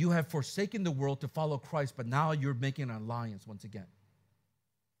 Where you have forsaken the world to follow Christ, but now you're making an alliance once again.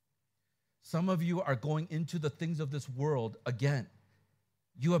 Some of you are going into the things of this world again.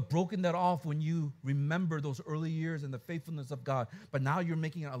 You have broken that off when you remember those early years and the faithfulness of God, but now you're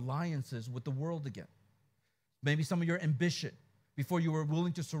making alliances with the world again. Maybe some of your ambition. Before you were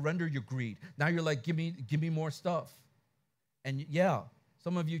willing to surrender your greed. Now you're like, give me more stuff. And yeah,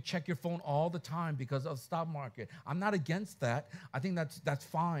 some of you check your phone all the time because of the stock market. I'm not against that. I think that's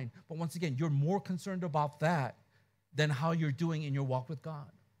fine. But once again, you're more concerned about that than how you're doing in your walk with God.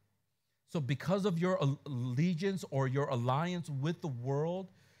 So because of your allegiance or your alliance with the world,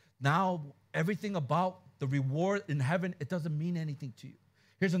 now everything about the reward in heaven, it doesn't mean anything to you.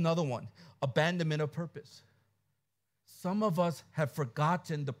 Here's another one: abandonment of purpose. Some of us have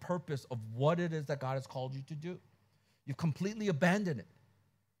forgotten the purpose of what it is that God has called you to do. You've completely abandoned it.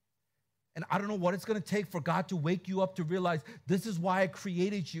 And I don't know what it's going to take for God to wake you up to realize this is why I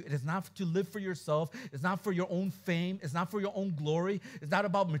created you. It is not to live for yourself. It's not for your own fame. It's not for your own glory. It's not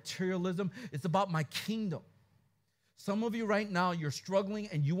about materialism. It's about my kingdom. Some of you right now, you're struggling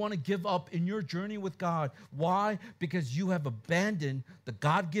and you want to give up in your journey with God. Why? Because you have abandoned the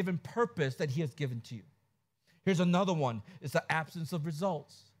God-given purpose that he has given to you. Here's another one. It's the absence of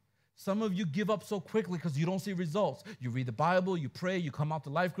results. Some of you give up so quickly because you don't see results. You read the Bible, you pray, you come out to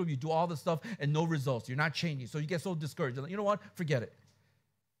life group, you do all this stuff, and no results. You're not changing. So you get so discouraged. You know what? Forget it.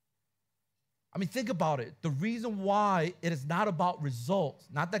 I mean, think about it. The reason why it is not about results,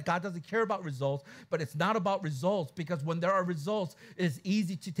 not that God doesn't care about results, but it's not about results, because when there are results, it is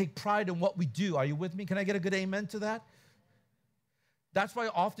easy to take pride in what we do. Are you with me? Can I get a good amen to that? That's why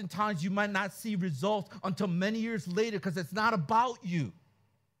oftentimes you might not see results until many years later, because it's not about you.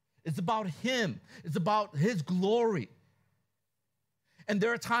 It's about Him. It's about His glory. And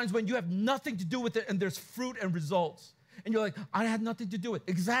there are times when you have nothing to do with it and there's fruit and results. And you're like, I had nothing to do with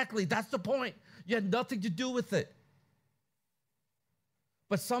it. Exactly, that's the point. You had nothing to do with it.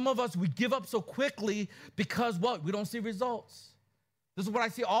 But some of us, we give up so quickly because what? We don't see results. This is what I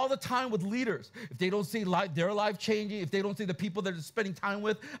see all the time with leaders. If they don't see their life changing, if they don't see the people that they're spending time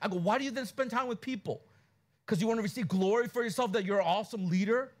with, I go, why do you then spend time with people? Because you want to receive glory for yourself that you're an awesome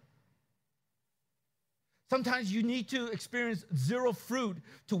leader? Sometimes you need to experience zero fruit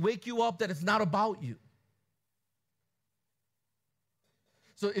to wake you up that it's not about you.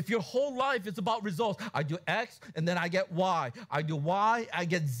 So if your whole life is about results, I do X and then I get Y. I do Y, I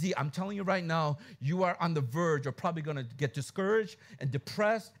get Z. I'm telling you right now, you are on the verge of probably going to get discouraged and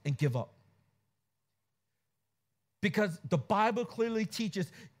depressed and give up. Because the Bible clearly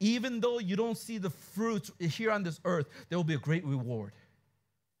teaches, even though you don't see the fruits here on this earth, there will be a great reward.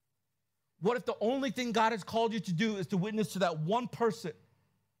 What if the only thing God has called you to do is to witness to that one person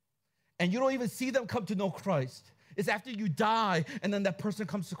and you don't even see them come to know Christ? It's after you die and then that person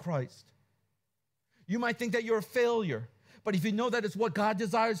comes to Christ. You might think that you're a failure, but if you know that it's what God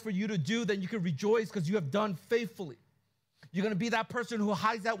desires for you to do, then you can rejoice because you have done faithfully. You're going to be that person who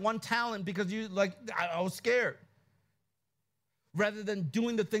hides that one talent because you like, I was scared, rather than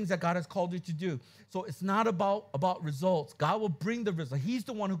doing the things that God has called you to do. So it's not about results. God will bring the results. He's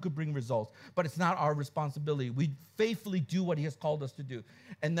the one who could bring results, but it's not our responsibility. We faithfully do what He has called us to do.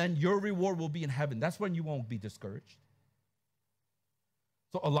 And then your reward will be in heaven. That's when you won't be discouraged.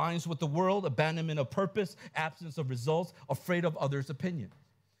 So alliance with the world, abandonment of purpose, absence of results, afraid of others' opinions.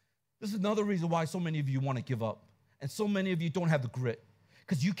 This is another reason why so many of you want to give up. And so many of you don't have the grit.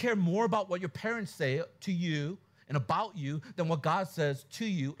 Because you care more about what your parents say to you and about you than what God says to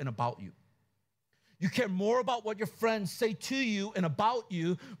you and about you. You care more about what your friends say to you and about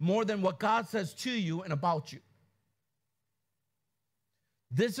you more than what God says to you and about you.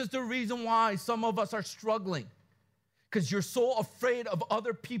 This is the reason why some of us are struggling, because you're so afraid of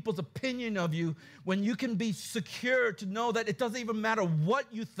other people's opinion of you when you can be secure to know that it doesn't even matter what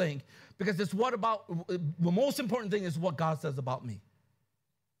you think, because it's the most important thing is what God says about me.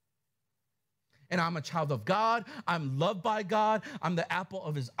 And I'm a child of God. I'm loved by God. I'm the apple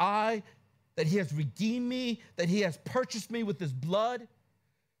of His eye, that He has redeemed me, that He has purchased me with His blood.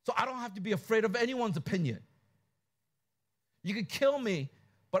 So I don't have to be afraid of anyone's opinion. You can kill me,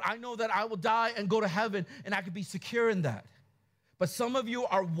 but I know that I will die and go to heaven, and I can be secure in that. But some of you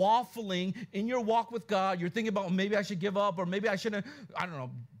are waffling in your walk with God. You're thinking about, well, maybe I should give up, or maybe I shouldn't, I don't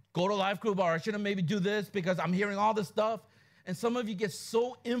know, go to life group, or I shouldn't maybe do this because I'm hearing all this stuff. And some of you get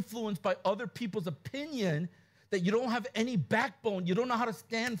so influenced by other people's opinion that you don't have any backbone. You don't know how to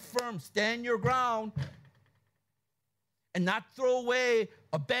stand firm, stand your ground, and not throw away,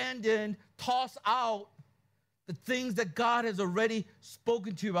 abandon, toss out the things that God has already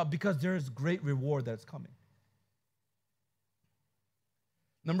spoken to you about, because there is great reward that's coming.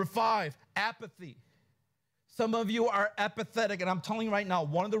 Number 5, apathy. Some of you are apathetic, and I'm telling you right now,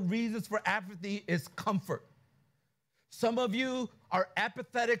 one of the reasons for apathy is comfort. Some of you are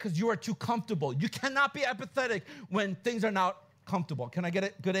apathetic because you are too comfortable. You cannot be apathetic when things are not comfortable. Can I get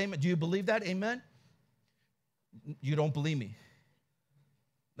a good amen? Do you believe that? Amen? You don't believe me.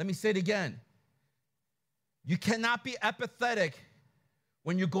 Let me say it again. You cannot be apathetic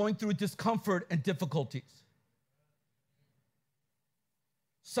when you're going through discomfort and difficulties.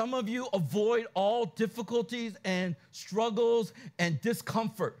 Some of you avoid all difficulties and struggles and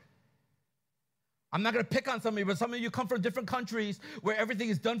discomfort. I'm not going to pick on some of you, but some of you come from different countries where everything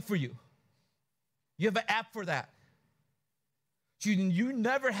is done for you. You have an app for that. You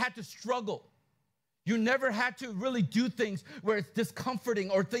never had to struggle. You never had to really do things where it's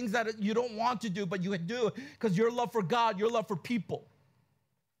discomforting or things that you don't want to do, but you do it because your love for God, your love for people.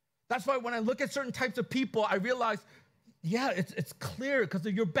 That's why when I look at certain types of people, I realize, yeah, it's clear because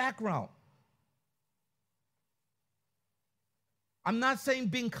of your background. I'm not saying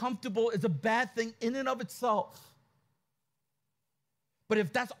being comfortable is a bad thing in and of itself. But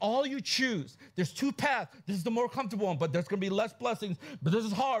if that's all you choose, there's 2 paths. This is the more comfortable one, but there's going to be less blessings. But this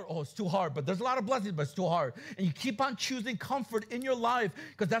is hard. Oh, it's too hard. But there's a lot of blessings, but it's too hard. And you keep on choosing comfort in your life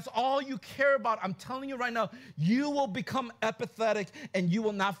because that's all you care about. I'm telling you right now, you will become apathetic and you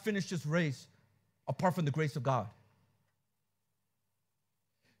will not finish this race apart from the grace of God.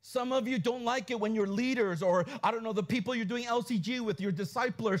 Some of you don't like it when your leaders, or I don't know, the people you're doing LCG with, your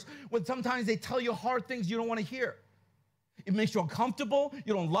disciplers, when sometimes they tell you hard things you don't want to hear. It makes you uncomfortable.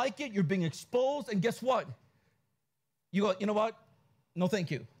 You don't like it. You're being exposed. And guess what? You go, you know what? No,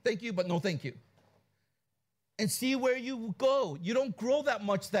 thank you. Thank you, but no, thank you. And see where you go. You don't grow that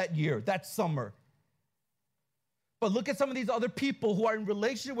much that year, that summer. But look at some of these other people who are in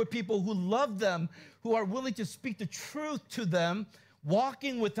relationship with people who love them, who are willing to speak the truth to them,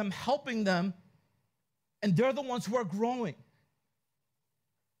 walking with them, helping them, and they're the ones who are growing.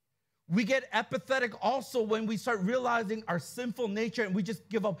 We get apathetic also when we start realizing our sinful nature and we just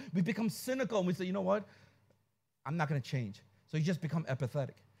give up. We become cynical and we say, you know what? I'm not going to change. So you just become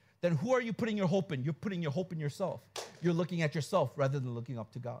apathetic. Then who are you putting your hope in? You're putting your hope in yourself. You're looking at yourself rather than looking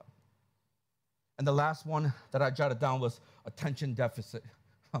up to God. And the last one that I jotted down was attention deficit.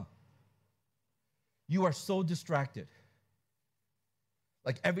 You are so distracted.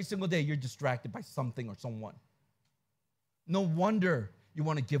 Like every single day, you're distracted by something or someone. No wonder you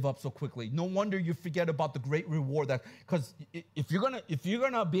want to give up so quickly. No wonder you forget about the great reward that, because if you're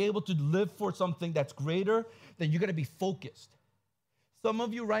gonna be able to live for something that's greater, then you're gonna be focused. Some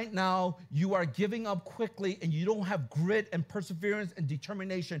of you right now, you are giving up quickly and you don't have grit and perseverance and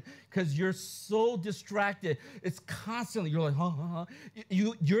determination because you're so distracted. It's constantly, you're like,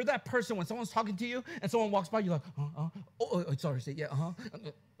 You're that person when someone's talking to you and someone walks by, you're like, sorry, say, yeah,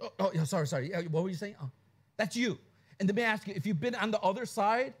 yeah, sorry. Yeah, what were you saying? That's you. And let me ask you, if you've been on the other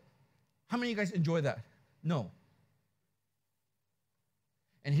side, how many of you guys enjoy that? No.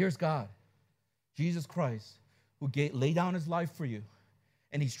 And here's God, Jesus Christ, who laid down his life for you.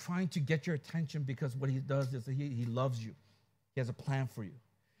 And he's trying to get your attention because what he does is he loves you. He has a plan for you.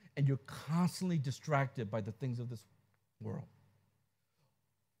 And you're constantly distracted by the things of this world.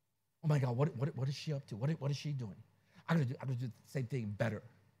 Oh my God, what is she up to? What is she doing? I'm gonna do the same thing better.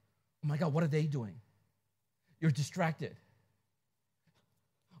 Oh my God, what are they doing? You're distracted.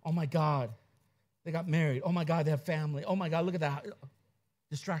 Oh my God, they got married. Oh my God, they have family. Oh my God, look at that.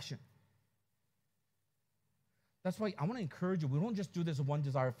 Distraction. That's why I want to encourage you. We don't just do this one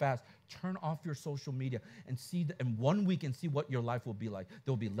desire fast. Turn off your social media and see in 1 week and see what your life will be like.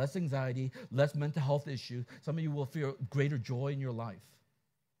 There will be less anxiety, less mental health issues. Some of you will feel greater joy in your life.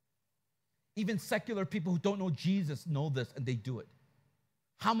 Even secular people who don't know Jesus know this and they do it.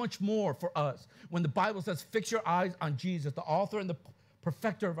 How much more for us when the Bible says, fix your eyes on Jesus, the author and the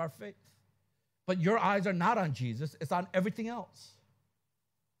perfecter of our faith. But your eyes are not on Jesus, it's on everything else.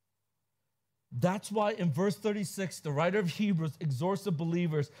 That's why in verse 36, the writer of Hebrews exhorts the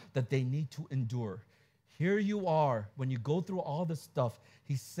believers that they need to endure. Here you are, when you go through all this stuff,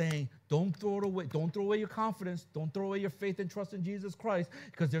 he's saying, don't throw it away. Don't throw away your confidence. Don't throw away your faith and trust in Jesus Christ,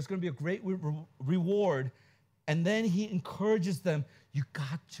 because there's going to be a great reward. And then he encourages them, you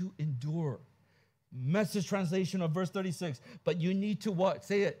got to endure. Message translation of verse 36, but you need to what?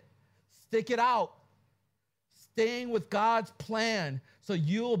 Say it. Stick it out. Staying with God's plan, so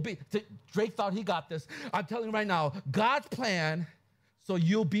you'll be, Drake thought he got this. I'm telling you right now, God's plan, so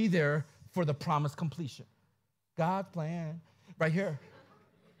you'll be there for the promised completion. God's plan, right here.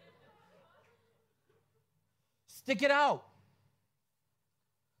 Stick it out.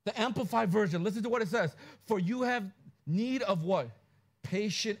 The Amplified version, listen to what it says. For you have need of what?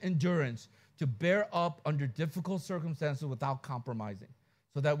 Patient endurance to bear up under difficult circumstances without compromising,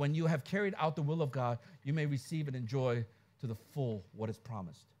 so that when you have carried out the will of God, you may receive and enjoy to the full what is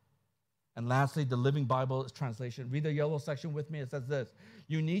promised. And lastly, the Living Bible translation. Read the yellow section with me. It says this.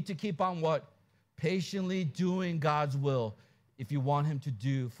 You need to keep on what? Patiently doing God's will if you want him to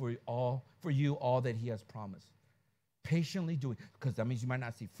do for you all that he has promised. Patiently doing, because that means you might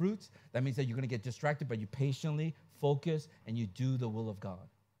not see fruits. That means that you're going to get distracted, but you patiently focus and you do the will of God.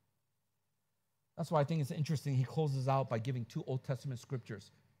 That's why I think it's interesting. He closes out by giving 2 Old Testament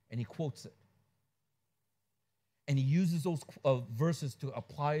scriptures, and he quotes it. And he uses those verses to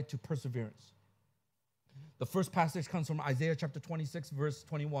apply it to perseverance. The first passage comes from Isaiah chapter 26, verse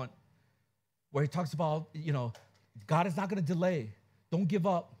 21, where he talks about, God is not going to delay. Don't give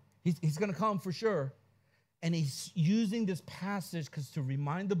up. He's going to come for sure. And he's using this passage to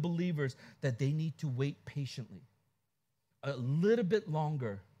remind the believers that they need to wait patiently a little bit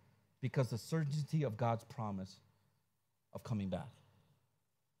longer, because the certainty of God's promise of coming back.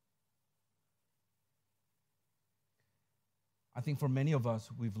 I think for many of us,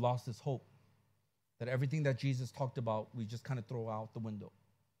 we've lost this hope that everything that Jesus talked about, we just kind of throw out the window.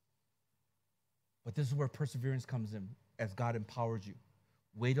 But this is where perseverance comes in, as God empowers you.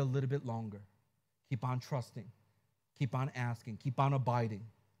 Wait a little bit longer. Keep on trusting. Keep on asking. Keep on abiding.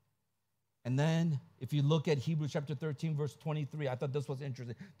 And then if you look at Hebrews chapter 13, verse 23, I thought this was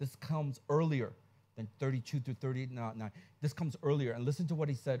interesting. This comes earlier than 32 through 39. This comes earlier. And listen to what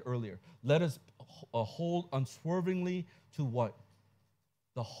he said earlier. Let us hold unswervingly to what?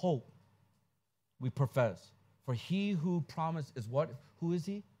 The hope we profess. For he who promised is what? Who is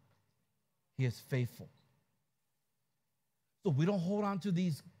he? He is faithful. So we don't hold on to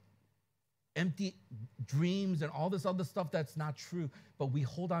these empty dreams and all this other stuff that's not true, but we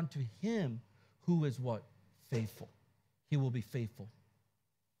hold on to him who is what? Faithful. He will be faithful.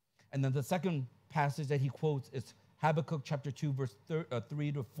 And then the second passage that he quotes is Habakkuk chapter 2, verse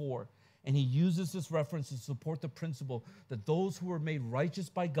 3 to 4. And he uses this reference to support the principle that those who are made righteous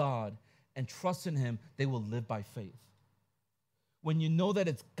by God and trust in him, they will live by faith. When you know that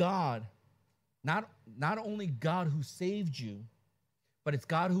it's God, not only God who saved you, but it's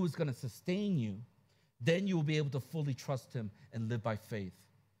God who is going to sustain you, then you will be able to fully trust him and live by faith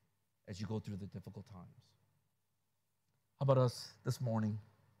as you go through the difficult times. How about us this morning?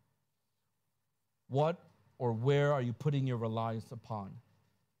 What or where are you putting your reliance upon?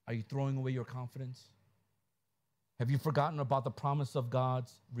 Are you throwing away your confidence? Have you forgotten about the promise of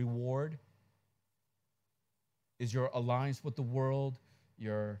God's reward? Is your alliance with the world,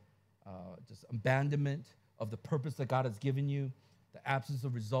 your just abandonment of the purpose that God has given you, the absence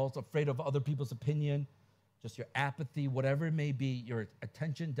of results, afraid of other people's opinion, just your apathy, whatever it may be, your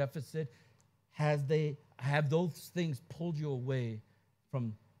attention deficit, have those things pulled you away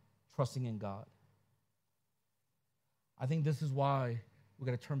from trusting in God? I think this is why we're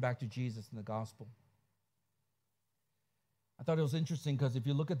going to turn back to Jesus in the gospel. I thought it was interesting because if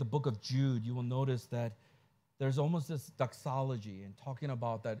you look at the book of Jude, you will notice that there's almost this doxology and talking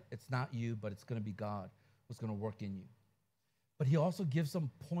about that it's not you, but it's going to be God who's going to work in you. But he also gives some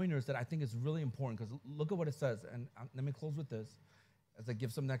pointers that I think is really important, because look at what it says. And let me close with this as I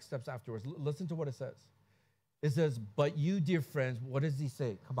give some next steps afterwards. Listen to what it says. It says, but you, dear friends, what does he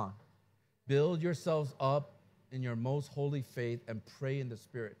say? Come on. Build yourselves up in your most holy faith and pray in the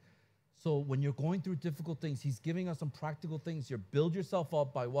Spirit. So when you're going through difficult things, he's giving us some practical things here. Build yourself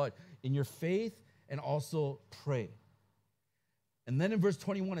up by what? In your faith, and also pray. And then in verse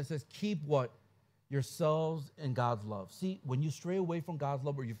 21, it says, keep what? Yourselves in God's love. See, when you stray away from God's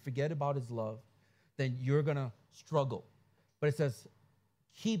love or you forget about his love, then you're going to struggle. But it says,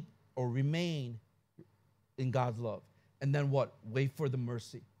 keep or remain in God's love. And then what? Wait for the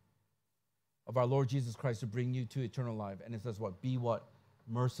mercy of our Lord Jesus Christ to bring you to eternal life. And it says what? Be what?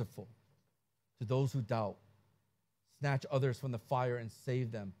 Merciful to those who doubt. Snatch others from the fire and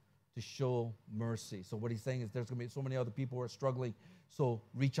save them, to show mercy. So what he's saying is there's going to be so many other people who are struggling. So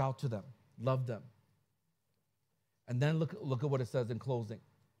reach out to them. Love them. And then look at what it says in closing.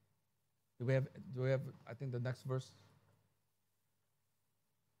 Do we have, I think, the next verse?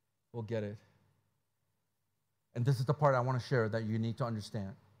 We'll get it. And this is the part I want to share that you need to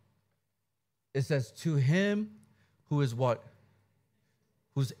understand. It says, to him who is what?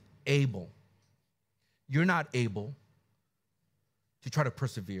 Who's able. You're not able to try to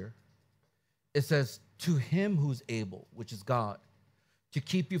persevere. It says, to him who's able, which is God, to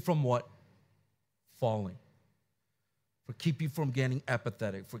keep you from what? Falling. For keep you from getting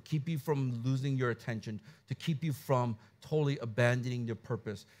apathetic, for keep you from losing your attention, to keep you from totally abandoning your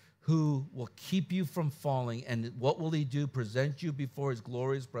purpose, who will keep you from falling. And what will he do? Present you before his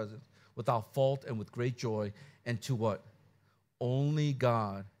glorious presence without fault and with great joy. And to what? Only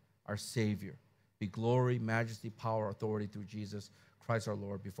God, our Savior, be glory, majesty, power, authority through Jesus Christ our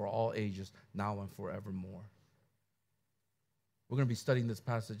Lord, before all ages, now and forevermore. We're going to be studying this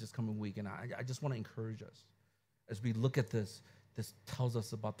passage this coming week, and I just want to encourage us. As we look at this, this tells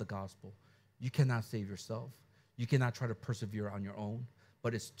us about the gospel. You cannot save yourself. You cannot try to persevere on your own,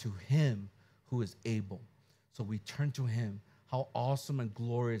 but it's to him who is able. So we turn to him. How awesome and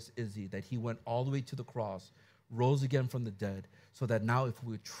glorious is he that he went all the way to the cross, rose again from the dead, so that now if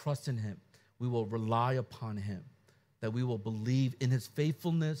we trust in him, we will rely upon him, that we will believe in his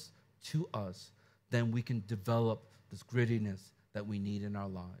faithfulness to us, then we can develop this grittiness that we need in our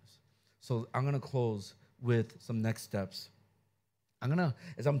lives. So I'm going to close with some next steps.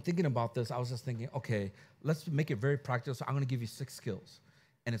 As I'm thinking about this, I was just thinking, okay, let's make it very practical. So I'm going to give you 6 skills,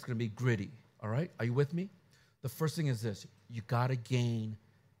 and it's going to be gritty, all right? Are you with me? The first thing is this. You got to gain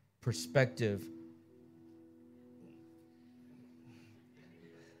perspective.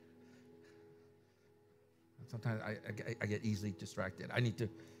 Sometimes I get easily distracted. I need to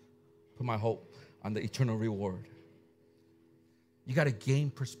put my hope on the eternal reward. You got to gain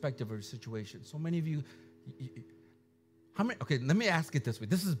perspective of your situation. So many of you, how many? Okay, let me ask it this way.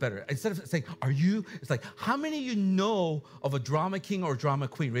 This is better. Instead of saying, are you? It's like, how many of you know of a drama king or drama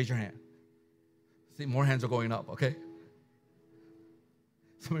queen? Raise your hand. See, more hands are going up, okay?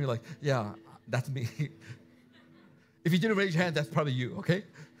 Some of you are like, yeah, that's me. If you didn't raise your hand, that's probably you, okay?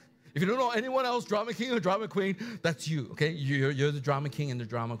 If you don't know anyone else, drama king or drama queen, that's you, okay? You're the drama king and the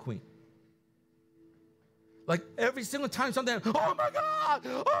drama queen. Like every single time something,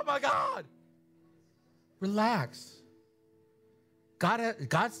 oh my God. Relax.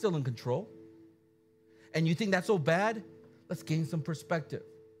 God's still in control. And you think that's so bad? Let's gain some perspective.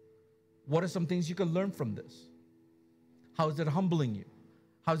 What are some things you can learn from this? How is it humbling you?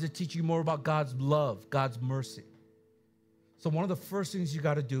 How does it teach you more about God's love, God's mercy? So one of the first things you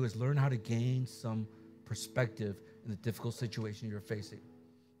got to do is learn how to gain some perspective in the difficult situation you're facing.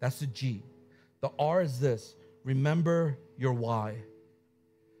 That's the G. The R is this: remember your why.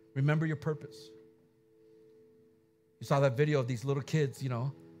 Remember your purpose. You saw that video of these little kids,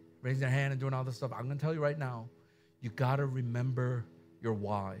 raising their hand and doing all this stuff. I'm going to tell you right now, you got to remember your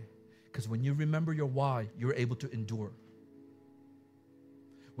why. Because when you remember your why, you're able to endure.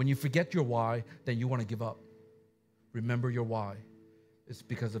 When you forget your why, then you want to give up. Remember your why. It's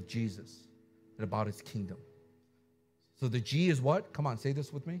because of Jesus and about his kingdom. So the G is what? Come on, say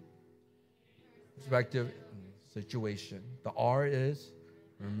this with me. Perspective, situation. The R is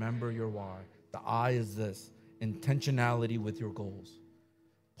remember your why. The I is this: intentionality with your goals.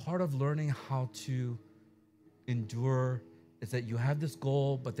 Part of learning how to endure is that you have this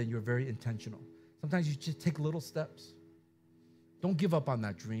goal, but then you're very intentional. Sometimes you just take little steps. Don't give up on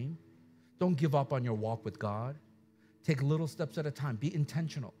that dream. Don't give up on your walk with God. Take little steps at a time. Be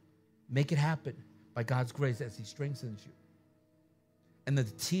intentional. Make it happen by God's grace as he strengthens you. And the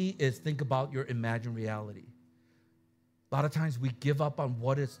T is think about your imagined reality. A lot of times we give up on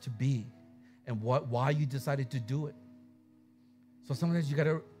what is to be and why you decided to do it. So sometimes you got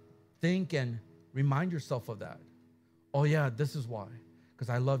to think and remind yourself of that. Oh yeah, this is why. Because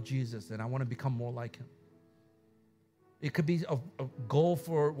I love Jesus and I want to become more like him. It could be a goal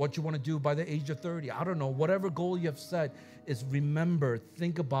for what you want to do by the age of 30. I don't know. Whatever goal you have set is remember,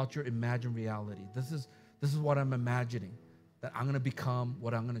 think about your imagined reality. This is what I'm imagining, that I'm going to become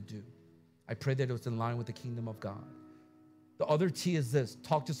what I'm going to do. I pray that it's in line with the kingdom of God. The other T is this: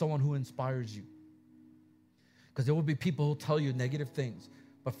 talk to someone who inspires you. Because there will be people who tell you negative things,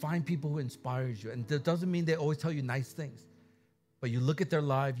 but find people who inspires you. And that doesn't mean they always tell you nice things. But you look at their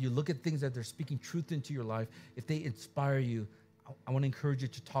life, you look at things that they're speaking truth into your life. If they inspire you, I want to encourage you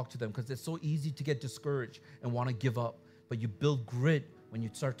to talk to them, because it's so easy to get discouraged and want to give up. But you build grit when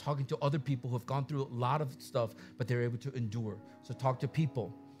you start talking to other people who have gone through a lot of stuff, but they're able to endure. So talk to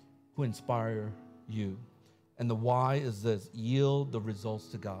people who inspire you. And the why is this: yield the results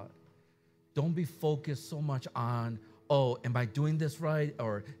to God. Don't be focused so much on, oh, am I doing this right?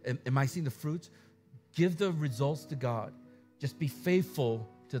 Or am I seeing the fruits? Give the results to God. Just be faithful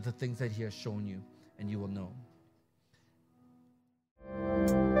to the things that he has shown you, and you will know.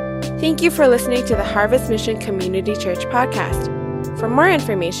 Thank you for listening to the Harvest Mission Community Church podcast. For more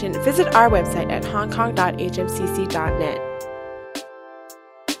information, visit our website at hongkong.hmcc.net.